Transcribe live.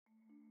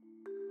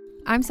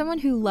I'm someone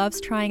who loves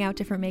trying out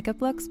different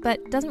makeup looks,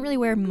 but doesn't really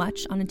wear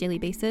much on a daily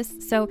basis,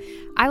 so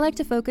I like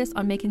to focus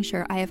on making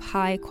sure I have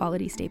high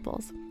quality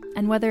staples.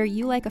 And whether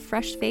you like a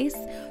fresh face,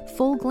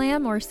 full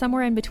glam, or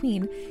somewhere in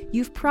between,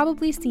 you've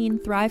probably seen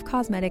Thrive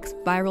Cosmetics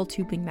Viral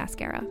Tubing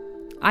Mascara.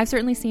 I've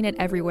certainly seen it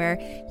everywhere.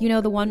 You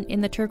know, the one in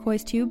the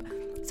turquoise tube?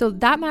 So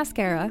that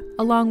mascara,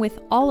 along with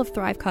all of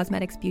Thrive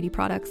Cosmetics beauty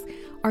products,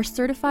 are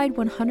certified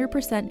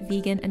 100%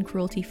 vegan and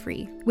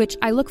cruelty-free, which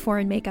I look for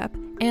in makeup,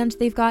 and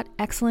they've got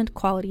excellent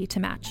quality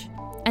to match.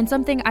 And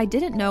something I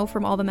didn't know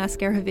from all the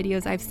mascara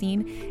videos I've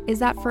seen is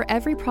that for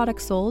every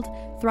product sold,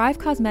 Thrive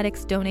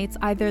Cosmetics donates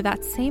either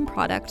that same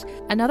product,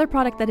 another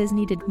product that is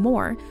needed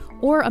more,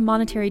 or a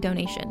monetary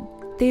donation.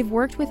 They've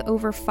worked with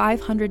over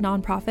 500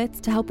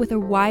 nonprofits to help with a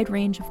wide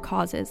range of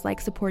causes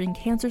like supporting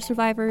cancer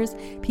survivors,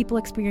 people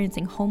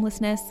experiencing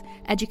homelessness,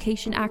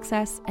 education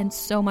access, and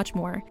so much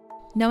more.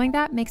 Knowing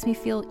that makes me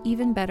feel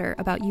even better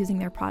about using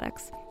their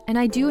products. And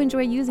I do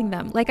enjoy using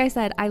them. Like I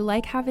said, I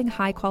like having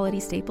high quality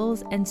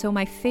staples, and so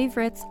my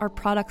favorites are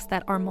products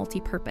that are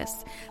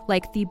multi-purpose,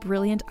 like the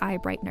Brilliant Eye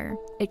Brightener.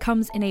 It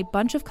comes in a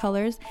bunch of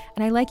colors,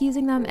 and I like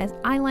using them as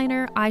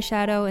eyeliner,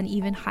 eyeshadow, and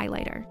even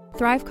highlighter.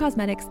 Thrive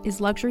Cosmetics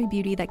is luxury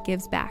beauty that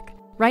gives back.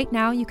 Right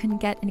now, you can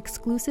get an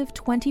exclusive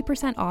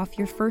 20% off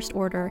your first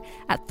order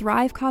at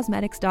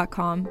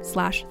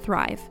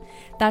thrivecosmetics.com/thrive.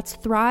 That's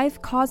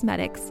Thrive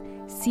Cosmetics,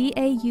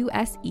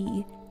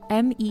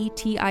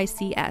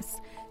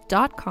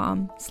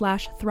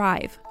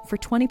 CAUSEMETICS.com/thrive for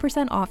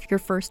 20% off your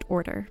first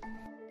order.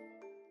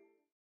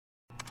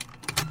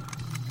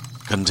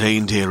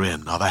 Contained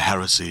herein are the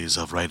heresies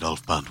of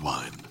Radolf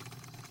Burntwine,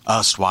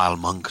 erstwhile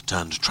monk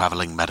turned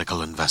traveling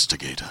medical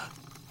investigator.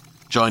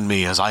 Join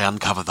me as I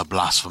uncover the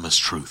blasphemous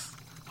truth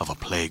of a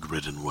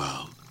plague-ridden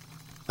world,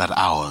 that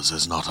ours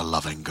is not a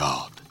loving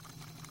God,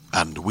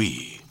 and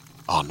we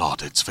are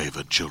not its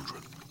favored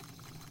children.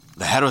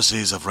 The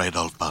Heresies of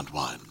Radolf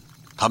Burntwine,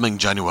 coming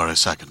January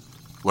 2nd,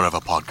 wherever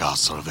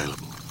podcasts are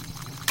available.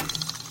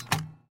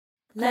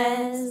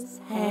 Let's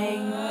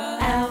hang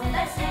out.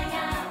 Let's hang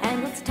out.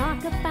 And let's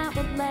talk about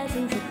what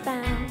lessons have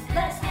found.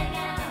 Let's hang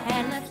out.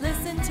 And let's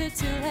listen to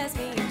two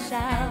lesbians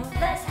shout.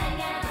 Let's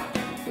hang out.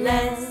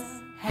 Let's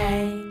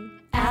hang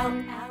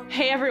out.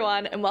 Hey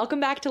everyone, and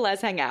welcome back to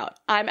Let's Hang Out.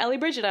 I'm Ellie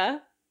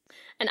Brigida.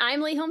 And I'm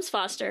Lee Holmes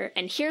Foster,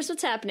 and here's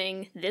what's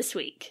happening this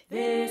week.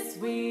 This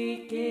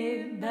week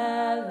in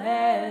the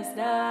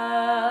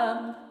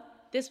Lesdom.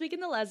 This Week in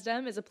the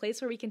Lesdom is a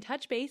place where we can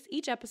touch base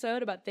each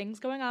episode about things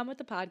going on with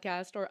the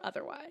podcast or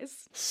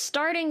otherwise.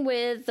 Starting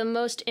with the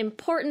most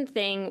important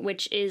thing,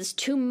 which is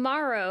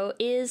tomorrow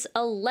is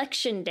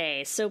Election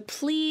Day. So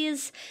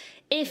please,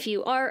 if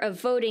you are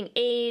of voting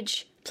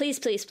age, please,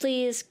 please,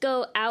 please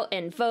go out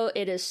and vote.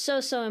 It is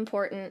so, so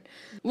important.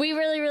 We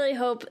really, really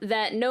hope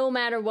that no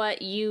matter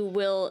what, you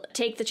will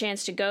take the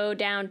chance to go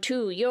down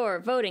to your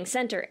voting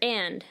center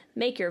and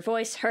make your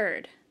voice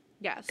heard.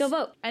 Yes. Go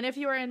vote. And if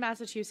you are in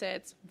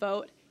Massachusetts,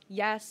 vote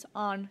yes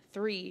on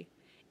 3.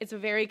 It's a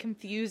very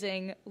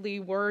confusingly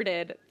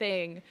worded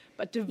thing,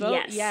 but to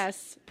vote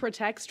yes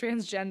protects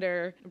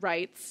transgender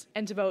rights,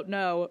 and to vote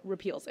no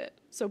repeals it.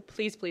 So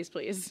please, please,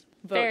 please.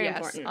 Vote Very yes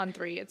important. on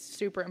 3. It's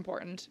super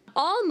important.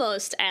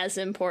 Almost as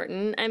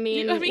important. I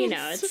mean, you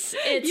know, it's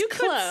you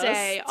close. Could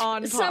say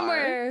on par.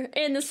 Somewhere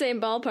in the same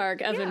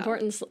ballpark of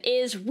importance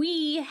is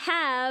we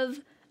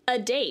have a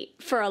date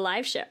for a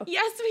live show.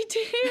 Yes, we do.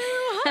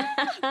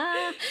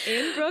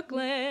 In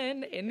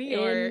Brooklyn, in New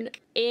York.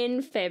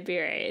 In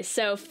February.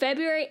 So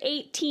February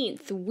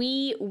 18th,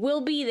 we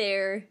will be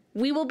there.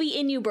 We will be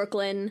in New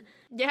Brooklyn.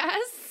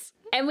 Yes.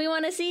 And we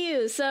want to see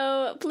you.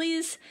 So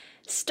please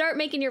start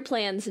making your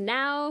plans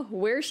now.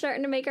 We're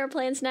starting to make our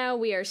plans now.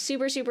 We are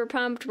super, super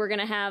pumped. We're going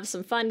to have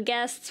some fun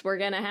guests. We're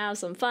going to have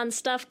some fun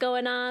stuff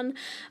going on.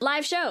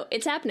 Live show.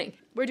 It's happening.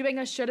 We're doing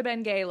a Shoulda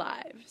Been Gay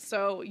live,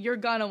 so you're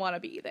going to want to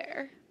be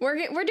there.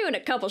 We're doing a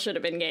couple Shoulda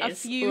Been Gays. A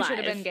few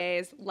Shoulda Been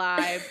Gays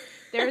live.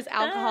 There's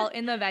alcohol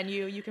in the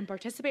venue. You can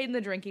participate in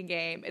the drinking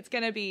game. It's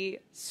going to be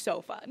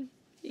so fun.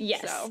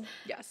 Yes. So,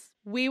 yes.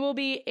 We will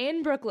be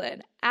in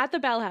Brooklyn at the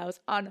Bell House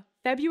on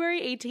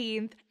February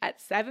 18th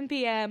at 7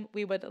 p.m.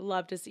 We would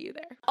love to see you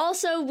there.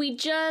 Also, we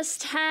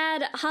just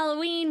had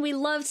Halloween. We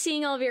loved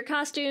seeing all of your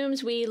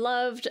costumes. We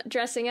loved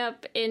dressing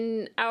up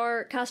in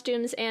our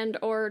costumes and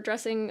or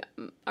dressing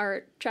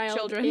our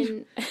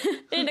children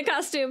in a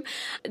costume.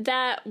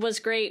 That was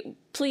great.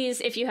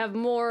 Please, if you have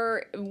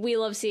more, we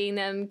love seeing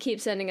them. Keep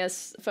sending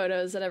us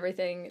photos and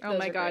everything. Oh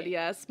my God,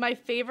 yes. My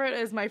favorite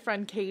is my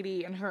friend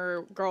Katie and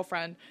her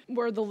girlfriend.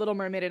 We're the Little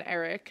Mermaid and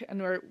Eric,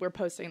 and we're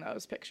posting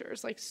those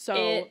pictures. Like,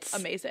 it's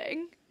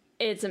amazing.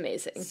 It's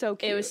amazing. So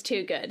cute. It was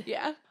too good.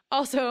 Yeah.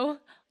 Also,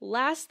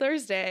 last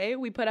Thursday,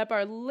 we put up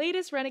our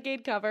latest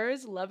Renegade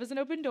covers, Love is an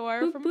Open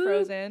Door from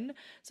Frozen.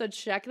 So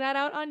check that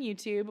out on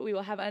YouTube. We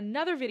will have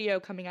another video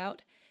coming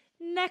out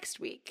next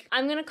week.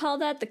 I'm going to call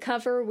that the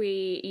cover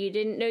you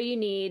didn't know you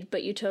need,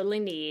 but you totally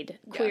need.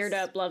 Yes. Queered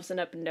Up, Love's an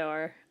Open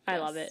Door. I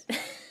love it.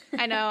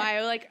 I know.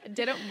 I like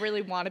didn't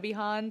really want to be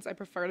Hans. I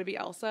prefer to be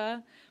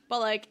Elsa. But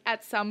like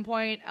at some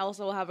point,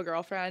 Elsa will have a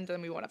girlfriend,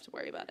 and we won't have to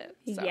worry about it.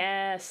 So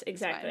yes,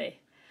 exactly.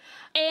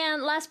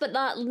 And last but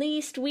not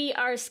least, we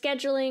are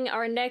scheduling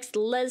our next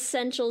Les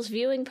Essentials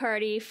viewing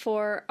party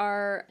for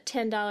our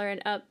 $10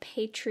 and up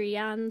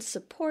Patreon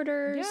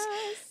supporters.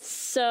 Yes.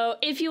 So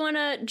if you want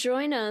to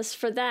join us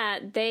for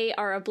that, they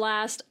are a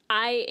blast.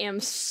 I am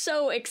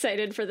so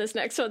excited for this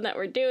next one that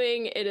we're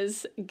doing. It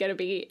is going to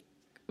be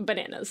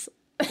bananas.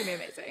 It's going to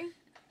be amazing.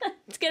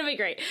 It's going to be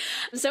great.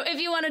 So if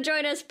you want to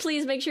join us,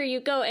 please make sure you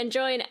go and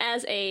join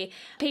as a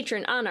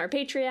patron on our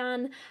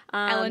Patreon.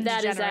 Ellen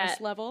that DeGeneres is at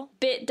level.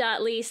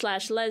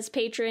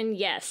 bit.ly/lespatron.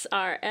 Yes,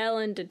 our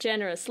Ellen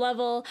DeGeneres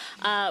level.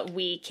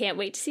 We can't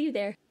wait to see you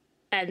there.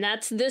 And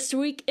that's This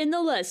Week in the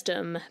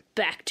Lesdom.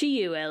 Back to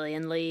you, Ellie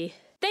and Lee.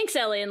 Thanks,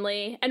 Ellie and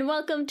Lee, and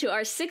welcome to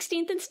our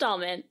 16th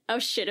installment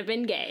of Shoulda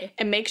Been Gay.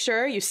 And make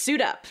sure you suit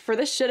up for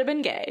the Shoulda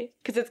Been Gay,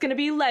 because it's going to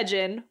be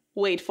legend,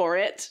 wait for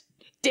it,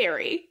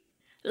 dairy.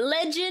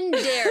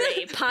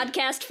 Legendary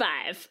Podcast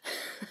 5.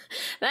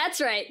 That's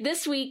right.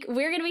 This week,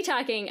 we're going to be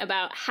talking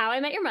about How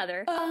I Met Your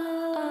Mother.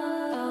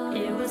 Oh,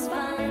 it was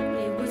fun,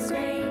 it was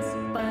great,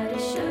 but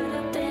it should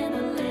have been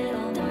a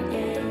little more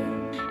gay.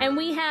 And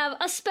we have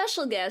a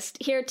special guest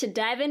here to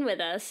dive in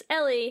with us.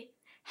 Ellie,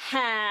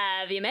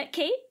 have you met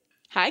Kate?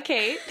 Hi,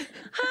 Kate.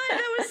 Hi,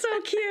 that was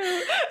so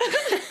cute.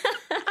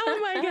 Oh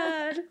my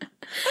god.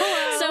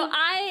 Hello. So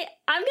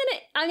I'm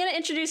gonna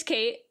introduce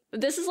Kate.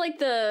 This is like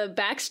the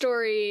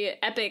backstory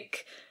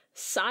epic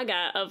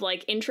saga of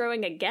like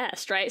introing a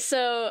guest, right?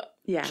 So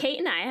Yeah. Kate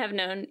and I have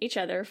known each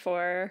other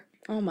for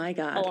Oh my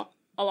god.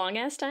 a long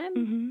ass time.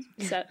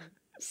 Mm-hmm. So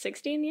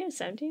 16 years,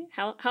 17?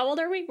 How old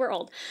are we? We're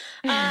old.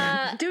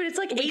 Dude, it's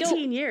like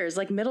 18 years,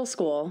 like middle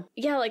school.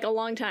 Yeah, like a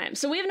long time.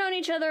 So we've known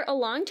each other a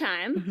long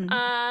time.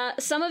 Mm-hmm.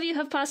 Some of you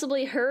have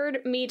possibly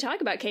heard me talk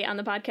about Kate on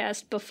the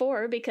podcast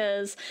before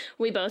because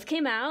we both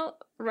came out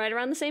right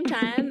around the same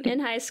time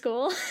in high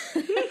school.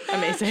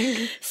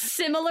 Amazing.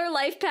 Similar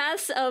life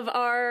paths of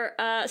our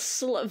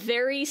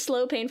very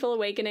slow, painful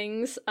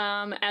awakenings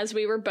as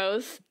we were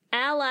both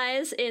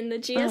allies in the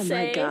GSA. Oh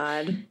my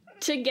god.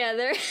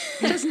 Together.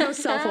 Just no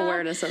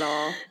self-awareness at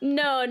all.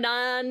 No,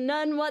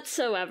 none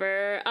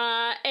whatsoever.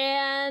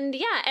 And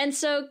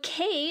so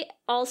Kate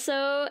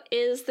also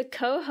is the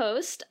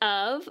co-host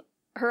of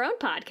her own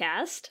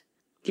podcast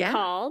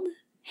called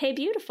Hey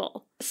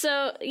Beautiful.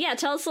 So yeah,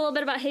 tell us a little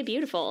bit about Hey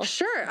Beautiful.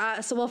 Sure.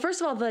 Well,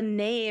 first of all, the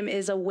name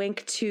is a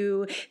wink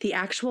to the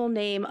actual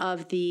name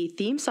of the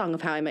theme song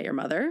of How I Met Your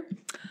Mother.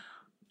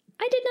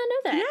 I did not know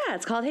that. Yeah,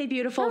 it's called Hey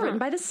Beautiful, written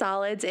by the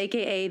Solids,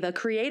 a.k.a. the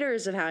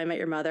creators of How I Met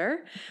Your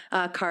Mother,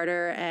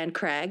 Carter and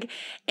Craig.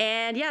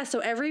 And yeah, so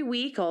every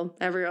week, or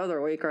every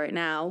other week right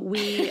now,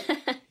 we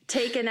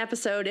take an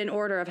episode in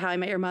order of How I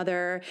Met Your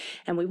Mother,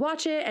 and we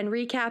watch it and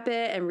recap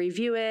it and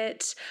review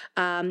it.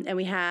 And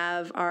we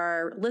have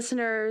our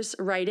listeners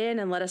write in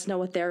and let us know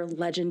what their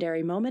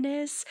legendary moment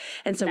is.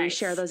 And so we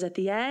share those at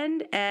the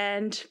end.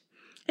 And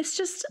it's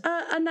just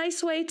a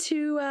nice way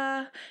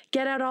to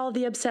get out all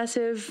the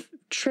obsessive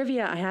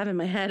trivia I have in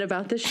my head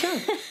about this show.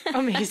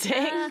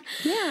 Amazing.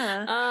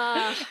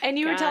 Yeah. And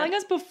you were telling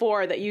us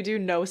before that you do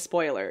no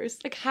spoilers.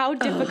 Like, how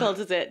difficult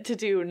is it to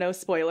do no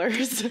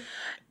spoilers?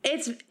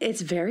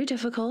 It's very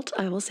difficult.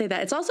 I will say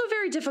that. It's also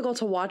very difficult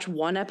to watch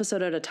one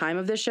episode at a time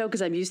of this show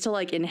because I'm used to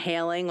like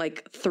inhaling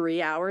like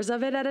 3 hours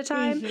of it at a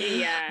time.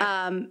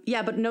 Yeah.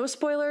 But no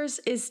spoilers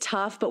is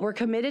tough, but we're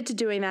committed to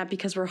doing that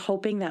because we're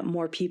hoping that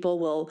more people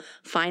will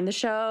find the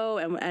show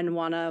and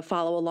want to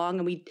follow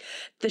along. And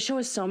the show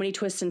has so many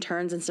twists and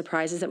turns and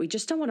surprises that we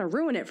just don't want to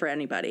ruin it for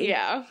anybody.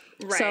 Yeah.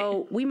 Right.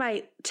 So we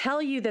might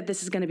tell you that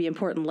this is going to be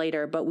important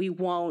later, but we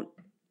won't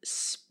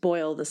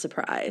spoil the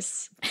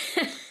surprise.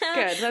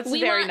 Good. That's we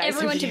very want nice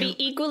everyone of you. to be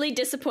equally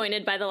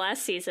disappointed by the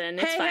last season.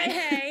 It's fine.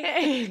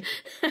 Hey.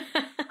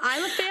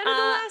 I'm a fan of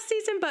the last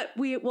season, but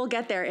we'll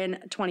get there in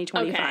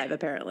 2025,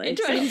 apparently.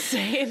 It's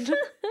insane.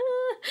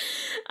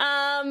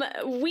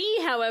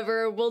 We,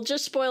 however, will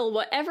just spoil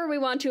whatever we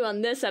want to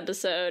on this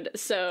episode.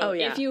 So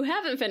if you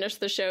haven't finished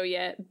the show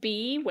yet,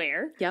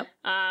 beware. Yep.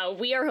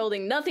 We are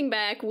holding nothing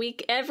back.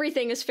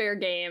 Everything is fair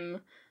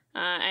game.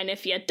 And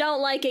if you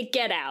don't like it,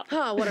 get out.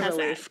 Oh, what a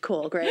relief. That?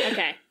 Cool. Great.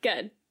 Okay,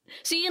 good.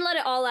 So you can let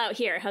it all out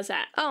here. How's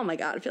that? Oh my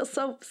God. It feels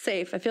so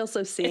safe. I feel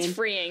so seen. It's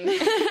freeing.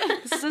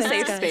 This is a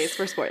safe space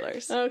for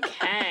spoilers.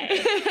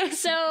 Okay.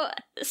 So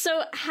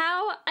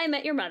How I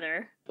Met Your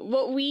Mother.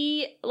 What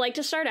we like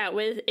to start out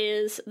with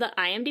is the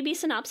IMDb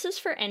synopsis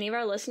for any of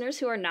our listeners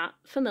who are not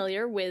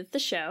familiar with the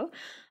show.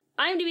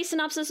 IMDb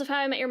synopsis of How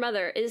I Met Your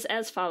Mother is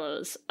as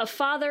follows. A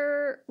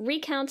father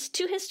recounts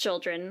to his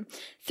children,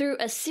 through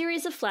a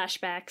series of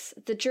flashbacks,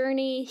 the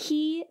journey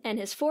he and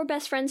his 4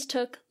 best friends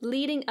took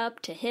leading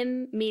up to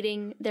him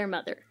meeting their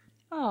mother.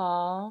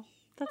 Aw,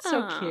 that's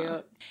so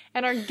cute.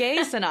 And our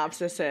gay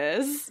synopsis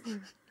is...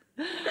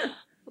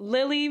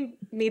 Lily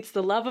meets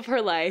the love of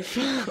her life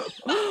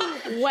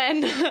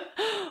when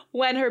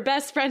her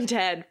best friend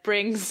Ted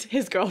brings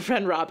his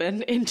girlfriend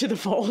Robin into the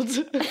fold.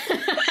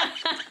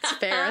 It's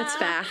fair. That's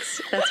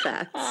facts. That's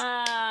facts.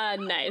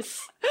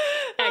 Nice.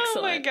 Excellent.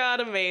 Oh my God,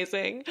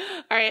 amazing.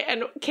 All right,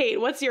 and Kate,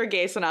 what's your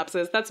gay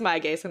synopsis? That's my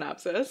gay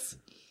synopsis.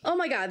 Oh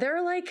my God, there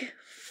are like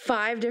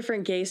 5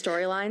 different gay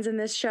storylines in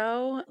this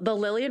show. The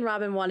Lily and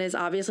Robin one is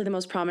obviously the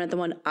most prominent, the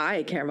one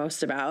I care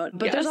most about.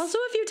 But there's also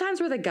a few times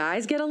where the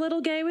guys get a little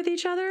gay with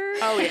each other.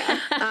 Oh,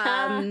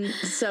 yeah.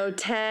 So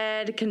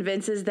Ted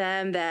convinces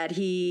them that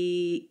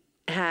he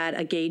had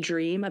a gay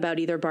dream about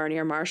either Barney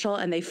or Marshall,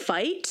 and they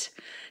fight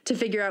to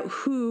figure out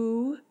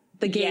who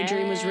the gay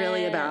dream was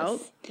really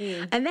about.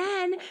 And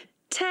then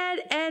Ted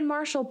and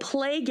Marshall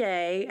play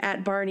gay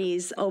at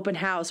Barney's open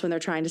house when they're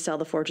trying to sell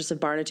the Fortress of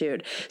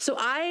Barnitude. So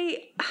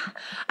I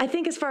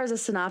think as far as a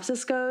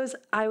synopsis goes,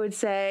 I would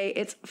say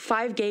it's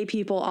 5 gay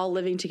people all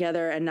living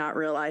together and not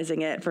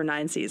realizing it for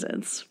 9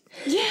 seasons.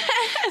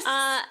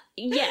 Yes.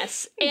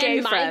 Yes. And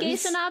Gay my friends. gay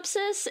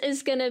synopsis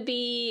is going to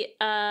be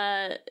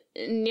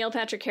Neil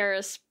Patrick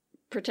Harris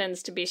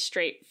pretends to be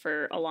straight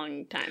for a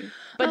long time.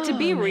 But to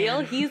be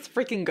real, he's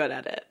freaking good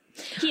at it.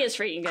 He is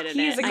freaking good at it.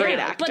 He's a great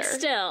I know, actor. But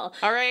still.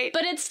 All right.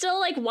 But it's still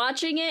like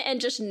watching it and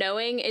just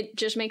knowing it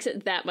just makes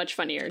it that much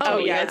funnier to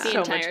me yeah, it's the so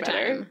entire much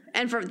better. time.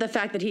 And for the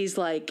fact that he's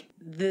like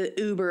the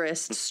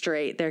uberest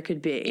straight there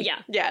could be. Yeah.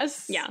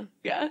 Yes. Yeah.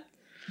 Yeah.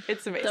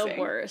 It's amazing.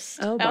 The worst.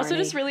 Oh, I also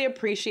Barney. just really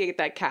appreciate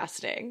that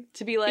casting.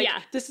 To be like,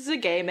 this is a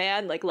gay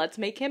man, like, let's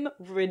make him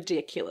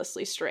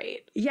ridiculously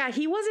straight. Yeah,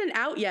 he wasn't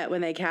out yet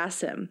when they cast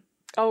him.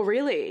 Oh,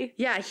 really?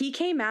 Yeah, he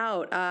came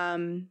out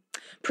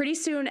pretty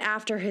soon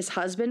after his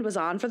husband was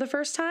on for the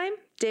first time,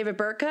 David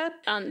Burtka.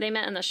 They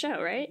met on the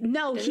show, right?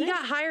 No, he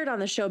got hired on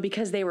the show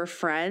because they were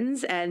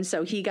friends, and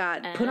so he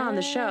got put on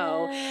the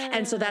show,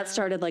 and so that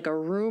started like a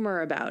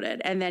rumor about it.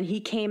 And then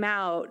he came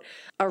out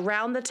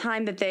around the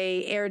time that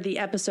they aired the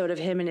episode of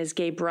him and his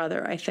gay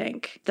brother, I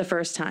think, the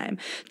first time.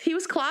 He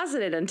was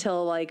closeted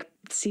until like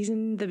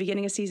the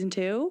beginning of season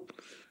 2.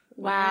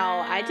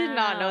 Wow, I did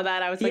not know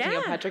that. I was thinking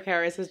Yeah. Patrick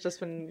Harris has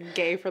just been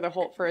gay for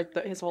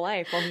his whole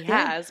life. Well, he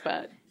has,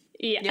 but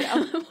Yeah. you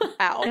know,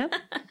 ow. Yep.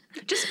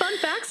 Just fun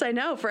facts I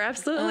know for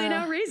absolutely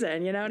no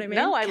reason. You know what I mean?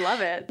 No, I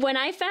love it. When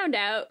I found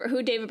out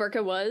who David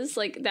Burtka was,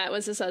 like that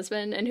was his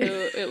husband and who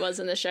it was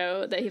in the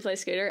show that he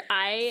plays Scooter,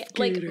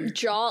 like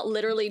jaw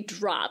literally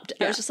dropped.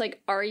 I was just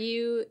like, are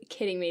you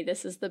kidding me?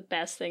 This is the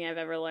best thing I've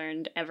ever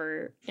learned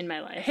ever in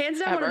my life. Hands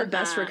down one of the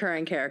best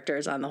recurring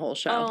characters on the whole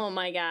show. Oh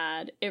my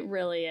God. It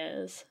really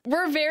is.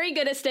 We're very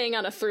good at staying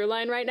on a through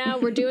line right now.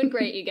 We're doing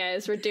great, you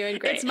guys. We're doing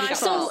great. It's my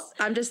fault.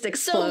 I'm just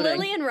exploding. So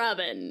Lily and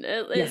Robin.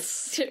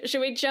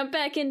 Should we jump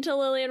back into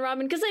Lily and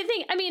Robin? Because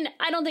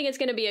I don't think it's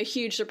going to be a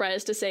huge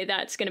surprise to say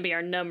that's going to be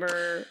our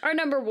number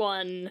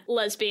 1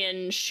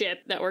 lesbian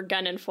ship that we're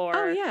gunning for.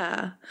 Oh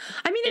yeah,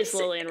 I mean it's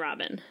Lily and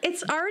Robin.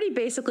 It's already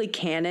basically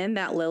canon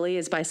that Lily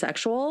is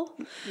bisexual.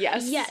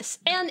 Yes,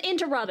 and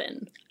into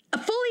Robin.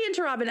 Fully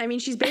into Robin. I mean,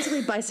 she's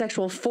basically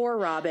bisexual for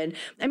Robin.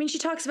 I mean, she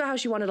talks about how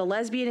she wanted a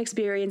lesbian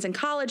experience in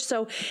college,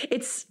 so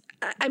it's.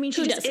 I mean,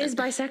 she just is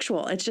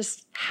bisexual. It's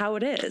just how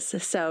it is.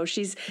 So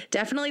she's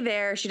definitely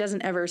there. She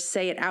doesn't ever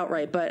say it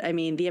outright, but I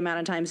mean, the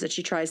amount of times that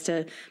she tries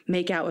to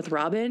make out with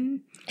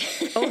Robin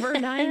over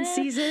 9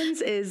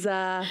 seasons is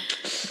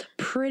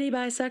pretty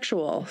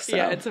bisexual. So.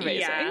 Yeah, it's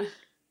amazing. Yeah.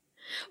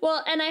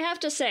 Well, and I have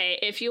to say,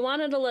 if you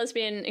wanted a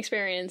lesbian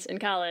experience in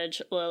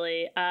college,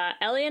 Lily,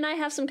 Ellie and I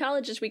have some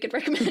colleges we could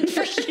recommend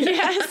for you.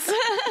 Yes.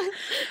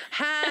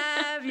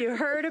 Have you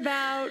heard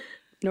about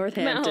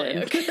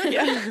Northampton?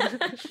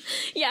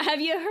 Yeah,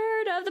 have you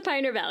heard of the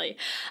Pioneer Valley?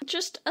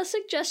 Just a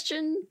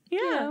suggestion,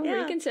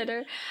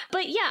 reconsider.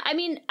 But yeah, I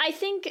mean, I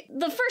think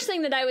the first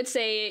thing that I would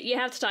say you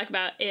have to talk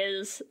about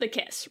is the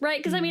kiss, right?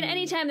 Because I mean,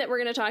 anytime that we're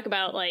going to talk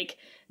about like,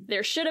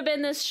 there should have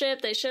been this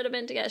ship, they should have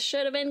been together,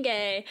 should have been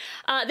gay,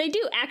 they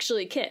do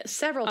actually kiss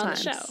several on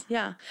times. The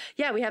show.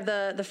 Yeah, we have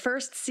the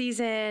first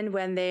season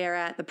when they are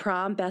at the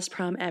prom, best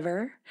prom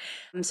ever.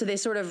 So they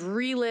sort of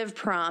relive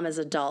prom as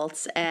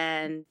adults,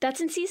 and that's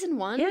in season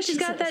 1. Yeah,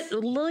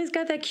 Lily's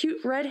got that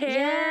cute red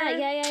hair.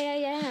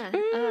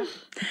 Yeah.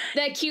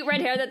 That cute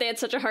red hair that they had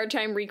such a hard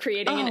time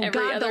recreating in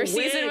every other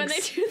season when they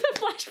do the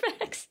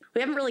flashbacks.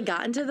 We haven't really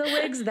gotten to the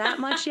wigs that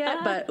much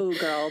yet, but ooh,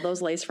 girl,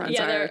 those lace fronts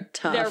are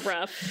tough. They're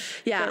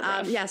rough.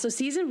 Yeah, so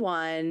season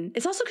 1,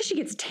 it's also because she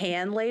gets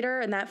tan later,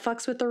 and that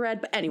fucks with the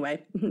red. But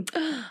anyway,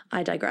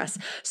 I digress.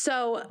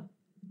 So,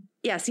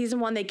 yeah,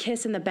 season 1, they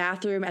kiss in the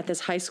bathroom at this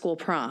high school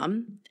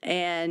prom,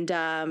 and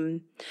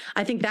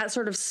I think that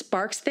sort of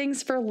sparks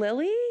things for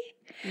Lily.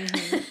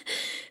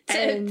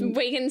 To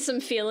awaken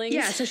some feelings.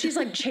 Yeah, so she's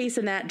like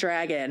chasing that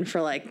dragon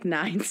for like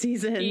 9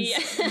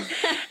 seasons.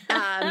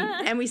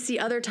 Yeah. And we see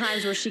other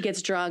times where she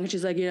gets drunk and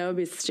she's like, it'd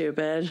be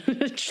stupid.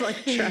 She's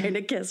like trying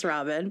to kiss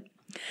Robin.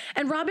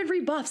 And Robin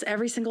rebuffs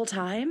every single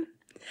time.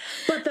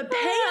 But the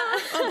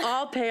payoff of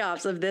all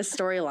payoffs of this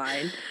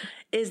storyline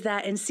is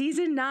that in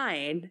season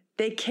 9,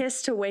 they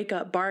kiss to wake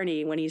up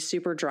Barney when he's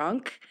super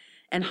drunk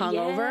and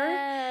hungover.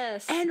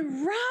 Yes. And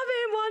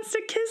Robin wants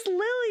to kiss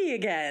Lily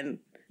again.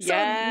 So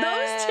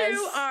those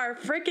two are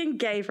freaking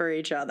gay for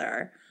each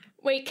other.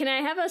 Wait, can I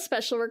have a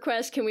special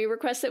request? Can we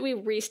request that we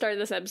restart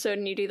this episode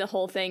and you do the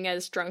whole thing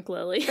as Drunk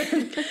Lily?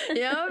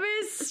 Yeah, it'd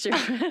be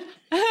stupid.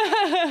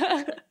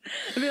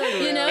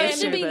 You know,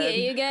 it's to be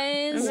gay, you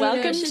guys.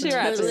 Welcome to your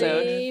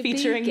episode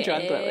featuring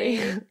Drunk Lily.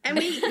 And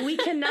we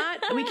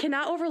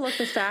cannot overlook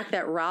the fact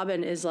that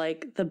Robin is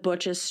like the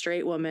butchest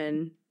straight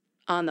woman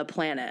on the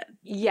planet.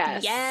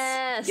 Yes.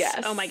 Yes.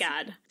 Oh my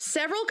God.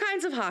 Several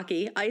kinds of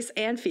hockey, ice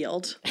and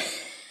field.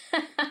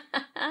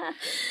 I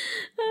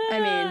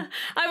mean,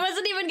 I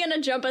wasn't even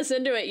gonna jump us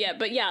into it yet,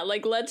 but yeah,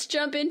 like let's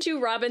jump into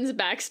Robin's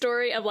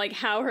backstory of like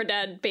how her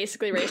dad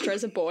basically raised her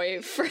as a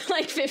boy for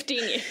like 15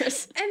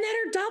 years. And then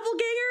her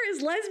doppelganger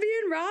is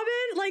lesbian Robin.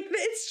 Like,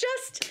 it's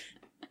just,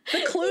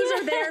 the clues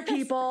are there,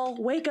 people.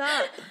 Wake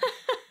up.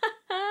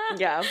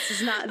 Yeah.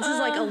 This is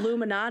like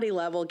Illuminati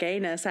level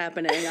gayness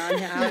happening on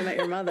How I Met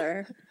Your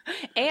Mother.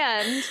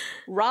 And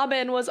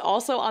Robin was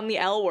also on the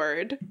L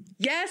Word.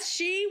 Yes,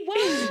 she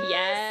was.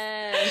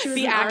 Yes.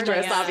 The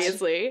actress,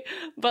 obviously.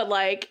 But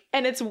like,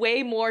 and it's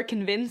way more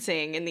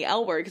convincing in the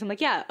L Word because I'm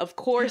like, yeah, of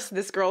course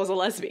this girl is a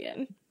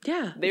lesbian.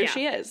 Yeah. There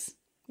she is.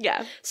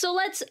 Yeah. So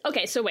let's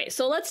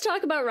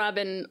talk about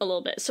Robin a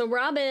little bit. So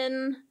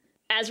Robin,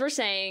 as we're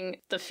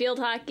saying, the field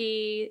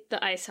hockey,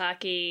 the ice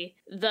hockey,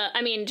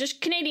 just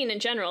Canadian in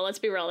general, let's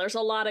be real. There's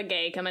a lot of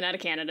gay coming out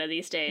of Canada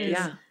these days.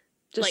 Yeah.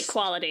 Like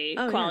quality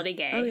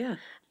gay. Oh, yeah.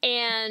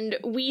 And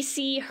we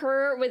see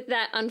her with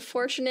that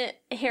unfortunate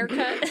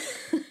haircut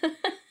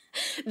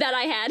that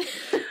I had.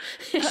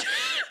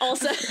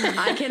 Also,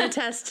 I can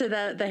attest to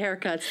the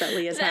haircuts that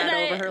Leah's had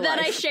over her life.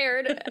 That I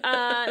shared.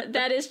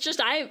 That is just,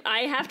 I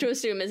have to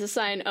assume is a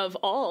sign of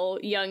all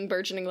young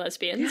burgeoning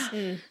lesbians.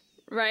 Yeah.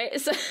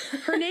 Right? So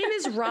her name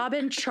is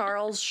Robin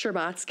Charles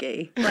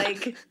Scherbatsky.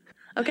 Like,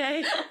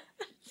 okay?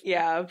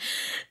 Yeah.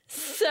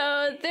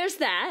 So there's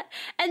that.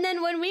 And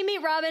then when we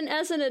meet Robin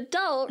as an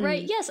adult,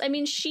 right? Yes, I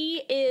mean,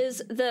 she is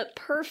the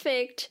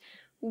perfect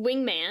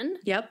wingman.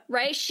 Yep.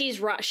 Right? She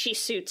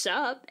suits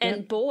up,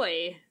 and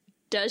boy,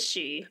 does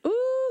she.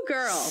 Ooh,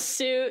 girl.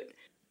 Suit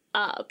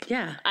up.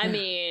 Yeah. I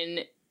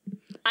mean,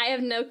 I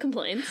have no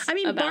complaints. I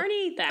mean, about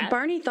that.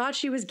 Barney thought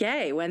she was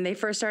gay when they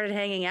first started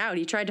hanging out.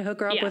 He tried to hook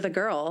her up with a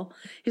girl.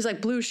 He's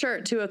like, blue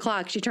shirt,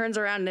 2:00. She turns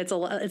around and it's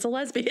a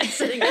lesbian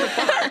sitting at the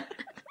bar.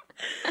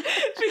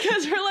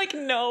 Because we're like,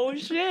 no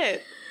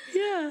shit.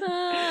 Yeah.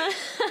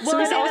 So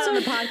we say that on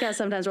the podcast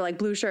sometimes. We're like,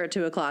 blue shirt,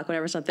 2:00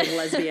 whenever something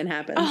lesbian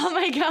happens. Oh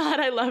my God,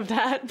 I love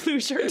that. Blue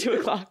shirt,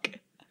 2:00.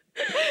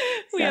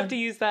 We have to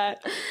use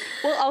that.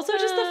 Well, also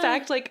just the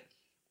fact, like,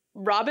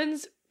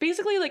 Robin's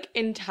basically, like,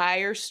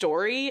 entire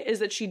story is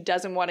that she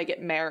doesn't want to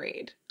get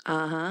married.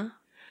 Uh-huh.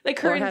 Like,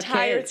 her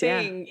entire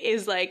thing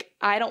is, like,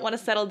 I don't want to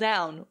settle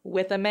down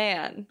with a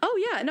man.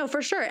 Oh, yeah. No,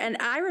 for sure. And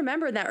I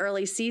remember in that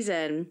early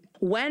season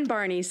when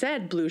Barney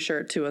said blue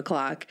shirt,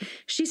 2:00,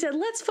 she said,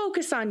 let's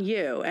focus on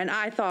you. And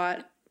I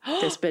thought,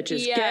 this bitch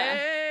is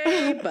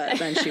gay. But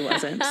then she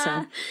wasn't,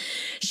 so.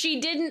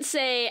 She didn't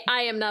say,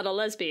 I am not a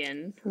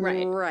lesbian.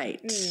 Right.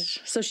 Right.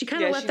 So she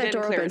kind of left that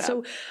door open.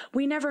 So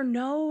we never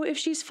know if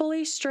she's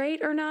fully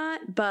straight or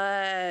not,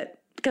 but...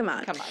 Come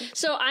on.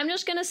 So I'm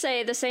just going to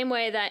say the same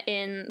way that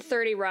in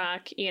 30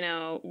 Rock, you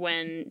know,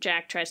 when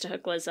Jack tries to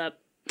hook Liz up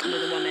with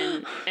a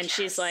woman and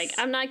she's like,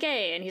 I'm not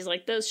gay. And he's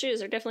like, those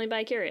shoes are definitely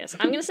bi-curious.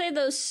 I'm going to say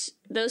those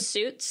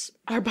suits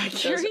are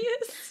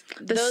bi-curious?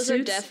 Those are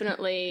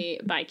definitely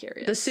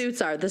bi-curious. The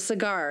suits are, the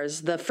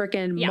cigars, the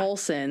frickin'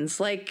 Molsons.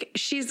 Like,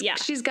 she's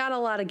got a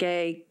lot of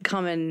gay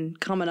coming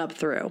up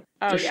through.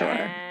 For sure.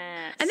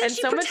 And then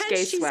she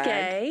pretends she's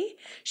gay.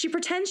 She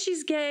pretends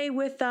she's gay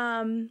with,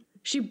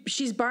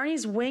 She's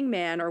Barney's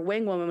wingman or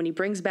wingwoman when he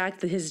brings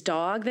back his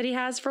dog that he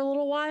has for a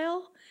little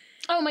while.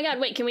 Oh my God!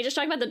 Wait, can we just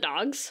talk about the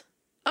dogs?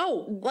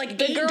 Oh, like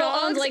the 8 girl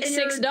dogs owns like in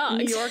 6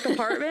 dogs. New York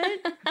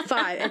apartment.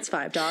 5. It's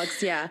 5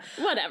 dogs. Yeah.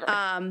 Whatever.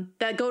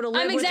 That go to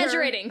live. I'm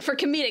exaggerating for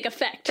comedic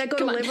effect. That go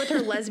to live with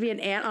her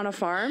lesbian aunt on a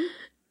farm.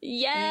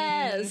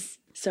 Yes.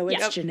 So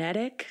it's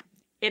genetic.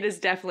 It is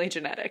definitely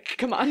genetic.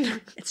 Come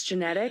on. It's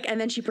genetic, and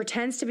then she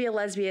pretends to be a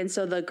lesbian,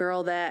 so the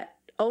girl that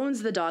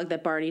owns the dog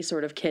that Barney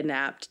sort of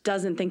kidnapped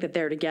doesn't think that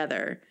they're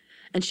together.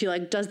 And she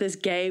like does this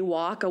gay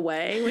walk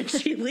away when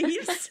she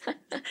leaves.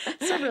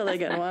 It's a really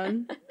good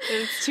one.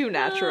 It's too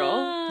natural.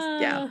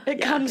 It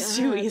comes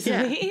too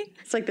easily. Yeah.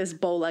 It's like this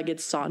bow-legged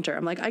saunter.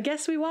 I'm like, I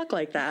guess we walk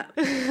like that.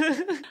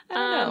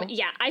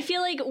 I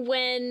feel like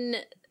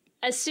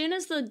as soon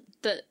as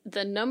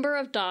the number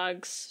of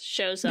dogs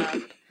shows up,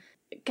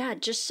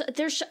 God, just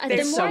there's the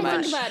more so I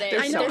much. think about it,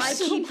 I know. much.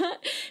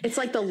 It's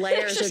like the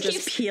layers are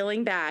just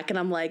peeling back, and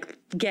I'm like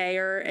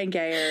gayer and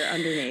gayer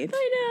underneath.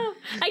 I know.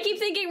 I keep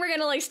thinking we're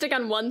gonna like stick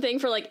on one thing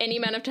for like any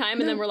amount of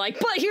time, and then we're like,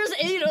 but here's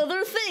 8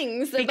 other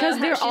things. Because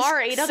there are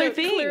 8 other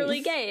things.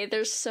 Clearly gay.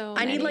 There's so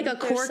many. I need like a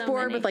cork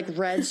board with like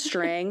red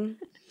string.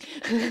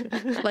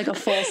 Like a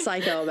full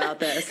psycho about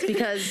this,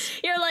 because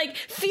you're like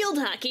field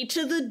hockey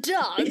to the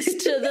dogs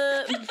to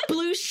the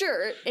blue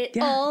shirt. It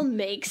all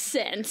makes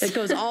sense. It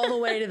goes all the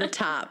way to the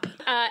top.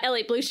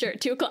 Ellie, blue shirt,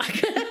 2:00.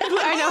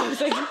 I know.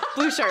 It's like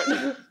blue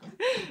shirt.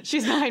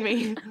 She's behind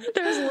me.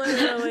 There's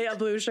literally a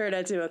blue shirt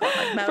at 2 o'clock.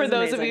 For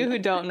those of you who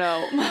don't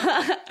know,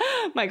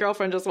 my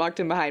girlfriend just walked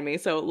in behind me,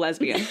 so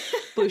lesbian.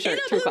 Blue shirt,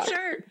 2 o'clock.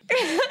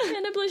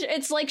 In a blue shirt.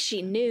 It's like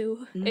she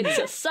knew. It's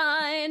a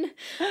sign.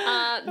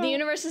 The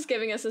universe is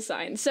giving us a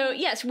sign. So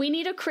yes, we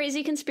need a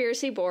crazy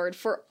conspiracy board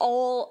for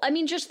all, I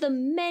mean, just the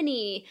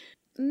many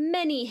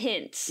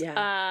hints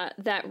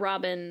that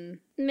Robin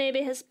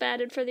maybe has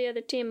batted for the other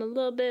team a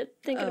little bit,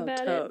 thinking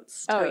about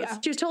totes. it. Oh, yeah.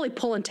 She was totally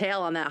pulling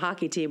tail on that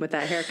hockey team with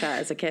that haircut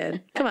as a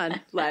kid. Come on.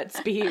 Let's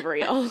be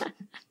real.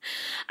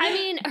 I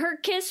mean, her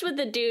kiss with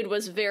the dude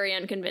was very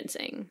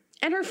unconvincing.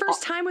 And her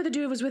first time with a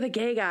dude was with a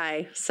gay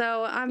guy.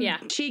 So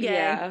she gay.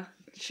 Yeah,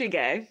 she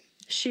gay.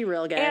 She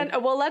real gay. And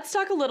well, let's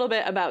talk a little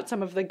bit about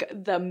some of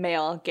the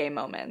male gay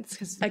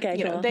moments, because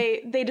you know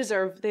they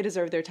deserve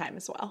their time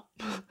as well.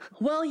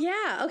 Well,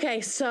 yeah. Okay.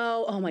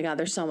 So, oh my God,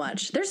 there's so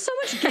much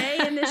gay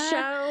in this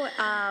show.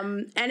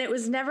 And it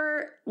was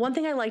never one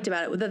thing I liked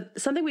about it.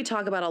 Something we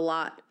talk about a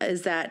lot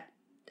is that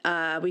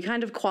we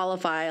kind of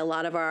qualify a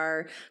lot of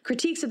our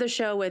critiques of the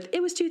show with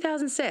it was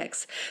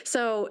 2006.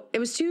 So it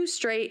was 2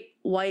 straight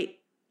white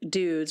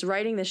dudes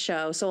writing the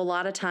show. So a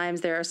lot of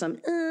times there are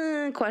some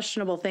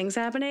questionable things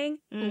happening.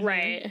 Mm-hmm.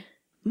 Right.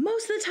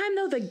 Most of the time,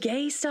 though, the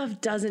gay stuff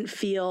doesn't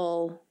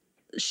feel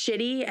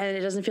shitty, and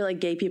it doesn't feel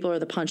like gay people are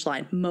the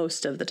punchline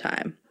most of the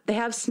time. They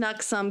have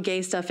snuck some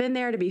gay stuff in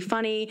there to be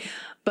funny,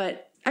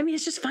 but I mean,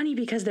 it's just funny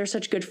because they're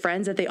such good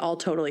friends that they all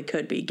totally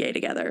could be gay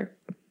together.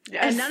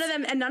 Yes.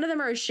 And none of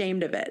them are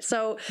ashamed of it.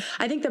 So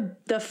I think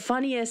the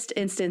funniest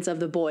instance of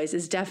the boys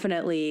is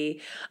definitely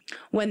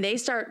when they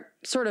start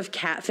sort of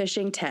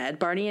catfishing Ted.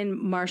 Barney and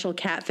Marshall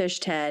catfish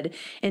Ted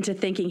into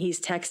thinking he's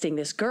texting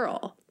this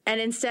girl.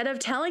 And instead of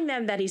telling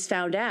them that he's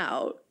found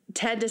out,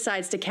 Ted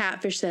decides to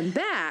catfish them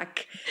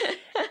back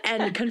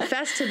and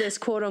confess to this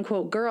quote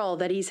unquote girl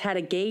that he's had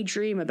a gay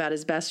dream about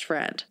his best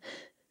friend.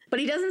 But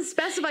he doesn't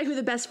specify who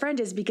the best friend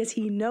is because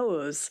he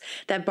knows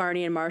that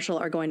Barney and Marshall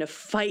are going to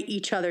fight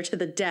each other to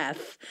the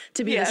death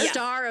to be the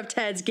star of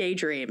Ted's gay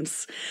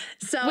dreams.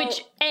 So,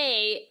 which,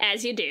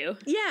 as you do.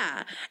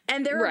 Yeah.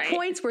 And there are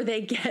points where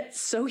they get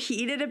so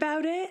heated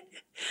about it.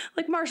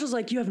 Like Marshall's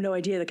like, you have no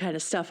idea the kind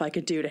of stuff I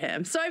could do to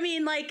him. So, I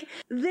mean, like,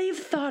 they've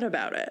thought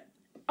about it.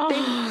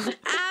 They've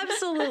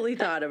absolutely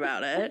thought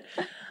about it.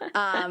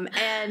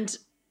 And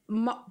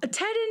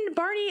Ted and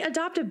Barney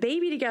adopt a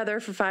baby together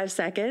for 5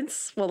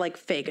 seconds. Well, like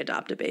fake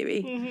adopt a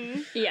baby.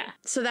 Mm-hmm. Yeah.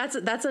 So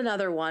that's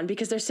another one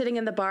because they're sitting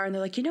in the bar and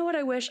they're like, you know what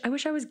I wish? I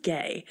wish I was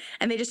gay.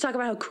 And they just talk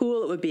about how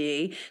cool it would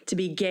be to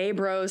be gay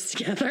bros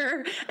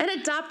together and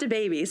adopt a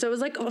baby. So it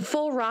was like a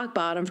full rock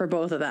bottom for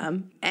both of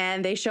them.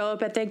 And they show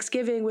up at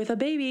Thanksgiving with a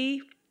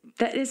baby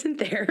that isn't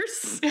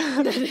theirs.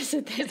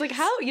 It's like,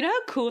 how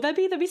cool that'd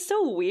be? That'd be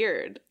so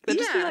weird.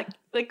 That'd just be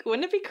like,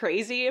 wouldn't it be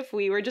crazy if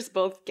we were just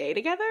both gay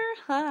together?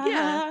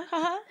 Yeah.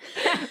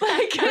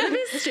 Like, it'd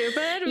be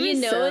stupid.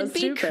 It'd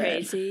be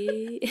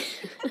crazy.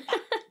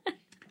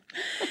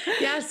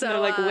 Yeah, so they're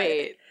like,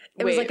 wait.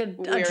 It was like a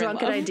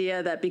drunken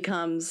idea that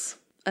becomes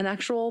an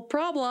actual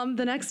problem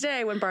the next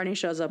day when Barney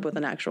shows up with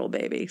an actual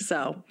baby.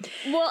 So,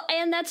 well,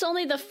 and that's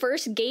only the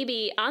first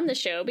gay on the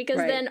show because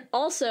then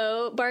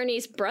also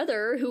Barney's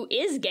brother, who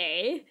is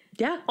gay,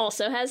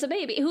 also has a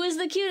baby, who is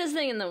the cutest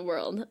thing in the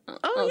world.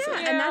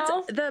 And that's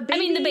the baby. I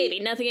mean, the baby.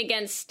 Nothing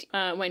against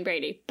Wayne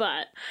Brady,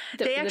 but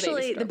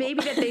the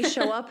baby that they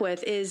show up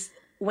with is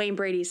Wayne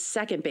Brady's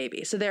second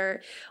baby. So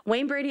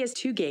Wayne Brady has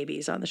 2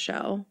 gabies on the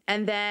show.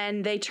 And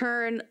then they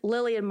turn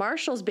Lily and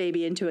Marshall's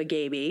baby into a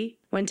gabie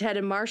when Ted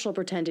and Marshall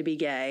pretend to be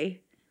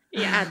gay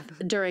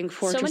during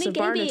Fortress of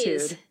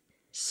Barnitude.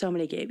 So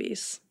many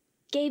gabies.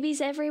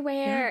 Gabies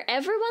everywhere. Yeah.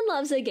 Everyone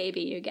loves a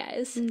gabie, you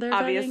guys.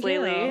 Obviously,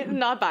 Lee,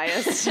 not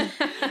biased.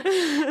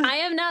 I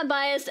am not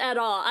biased at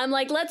all. I'm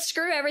like, let's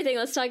screw everything.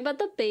 Let's talk about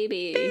the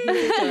baby.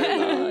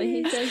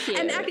 He's so cute.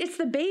 And it's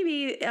the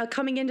baby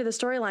coming into the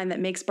storyline that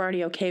makes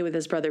Barney okay with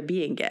his brother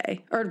being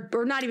gay, or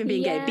not even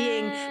being gay,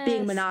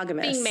 being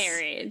monogamous, being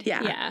married.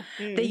 Yeah.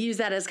 They use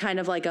that as kind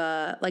of like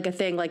a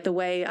thing, like the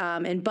way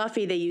in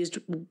Buffy they used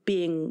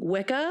being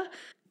Wicca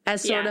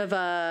as sort of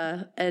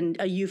a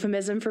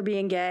euphemism for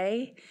being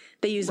gay.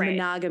 They use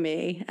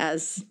monogamy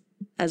as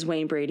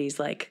Wayne Brady's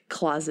like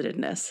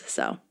closetedness.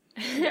 So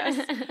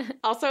yes.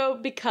 Also,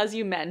 because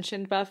you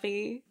mentioned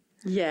Buffy,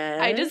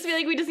 I just feel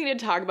like we just need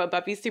to talk about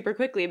Buffy super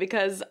quickly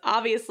because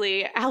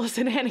obviously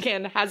Allison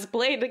Hannigan has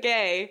played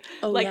gay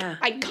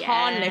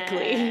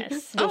iconically.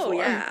 Yes.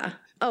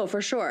 Oh,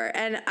 for sure.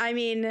 And I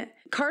mean,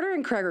 Carter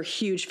and Craig are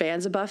huge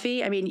fans of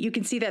Buffy. I mean, you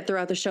can see that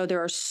throughout the show.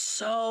 There are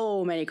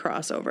so many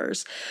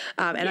crossovers.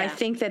 I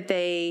think that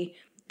they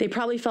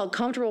probably felt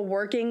comfortable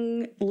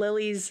working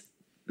Lily's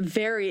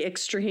very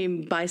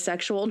extreme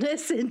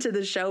bisexualness into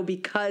the show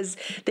because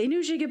they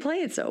knew she could play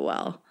it so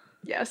well.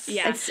 Yes.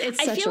 Yeah. It's such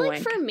I feel a like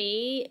wink. for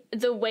me,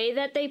 the way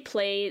that they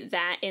play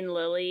that in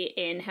Lily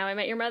in How I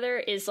Met Your Mother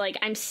is like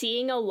I'm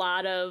seeing a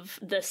lot of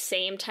the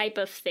same type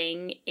of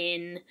thing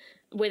in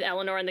with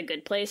Eleanor in The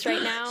Good Place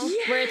right now,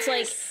 where it's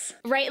like,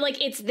 right, like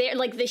it's there,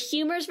 like the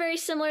humor is very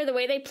similar, the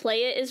way they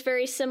play it is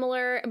very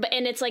similar,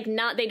 and it's like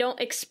not, they don't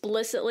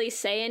explicitly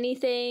say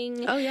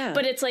anything. Oh yeah,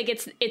 but it's like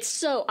it's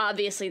so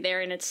obviously there,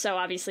 and it's so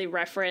obviously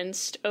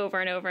referenced over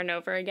and over and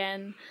over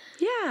again.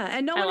 Yeah,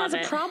 and no one has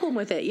a problem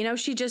with it. You know,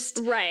 she just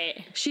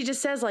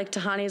says like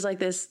Tahani's like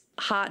this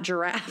hot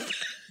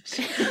giraffe.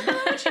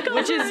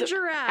 Which is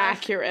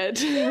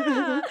accurate.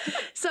 Yeah.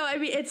 So I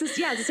mean, it's the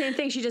same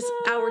thing. She just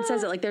outward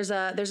says it. Like there's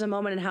a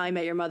moment in How I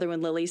Met Your Mother when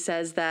Lily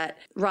says that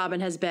Robin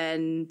has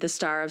been the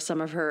star of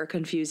some of her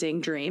confusing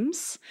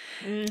dreams.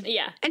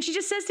 Yeah, and she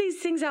just says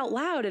these things out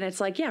loud, and it's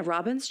like, yeah,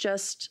 Robin's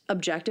just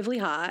objectively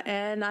hot,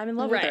 and I'm in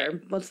love with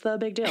her. What's the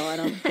big deal? I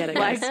don't get it,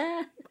 guys.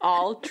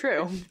 All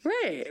true.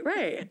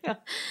 Right. Yeah.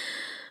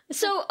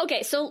 So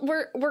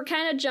we're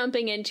kind of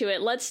jumping into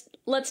it.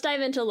 Let's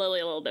dive into Lily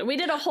a little bit. We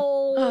did a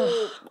whole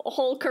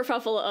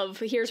kerfuffle of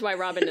here's why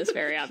Robin is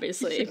very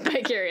obviously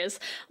bi-curious.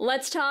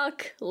 Let's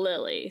talk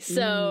Lily.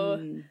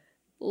 So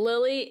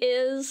Lily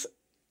is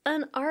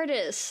an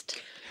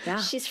artist. Yeah.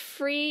 She's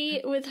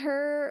free with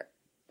her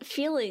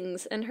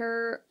feelings and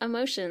her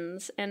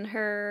emotions and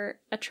her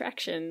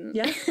attraction.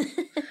 Yeah.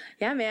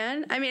 Yeah,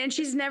 man. I mean, and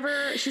she's never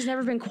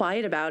been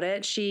quiet about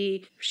it.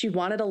 She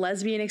wanted a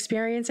lesbian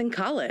experience in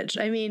college.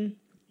 I mean,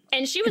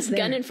 and she was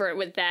gunning for it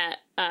with that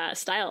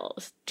style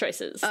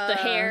choices. The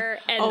hair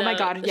and my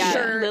god, yeah.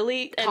 Shirt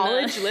Lily,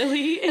 college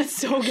Lily is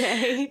so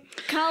gay.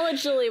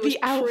 College Lily was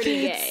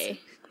pretty gay.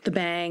 The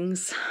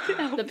bangs.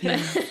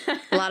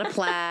 A lot of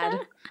plaid.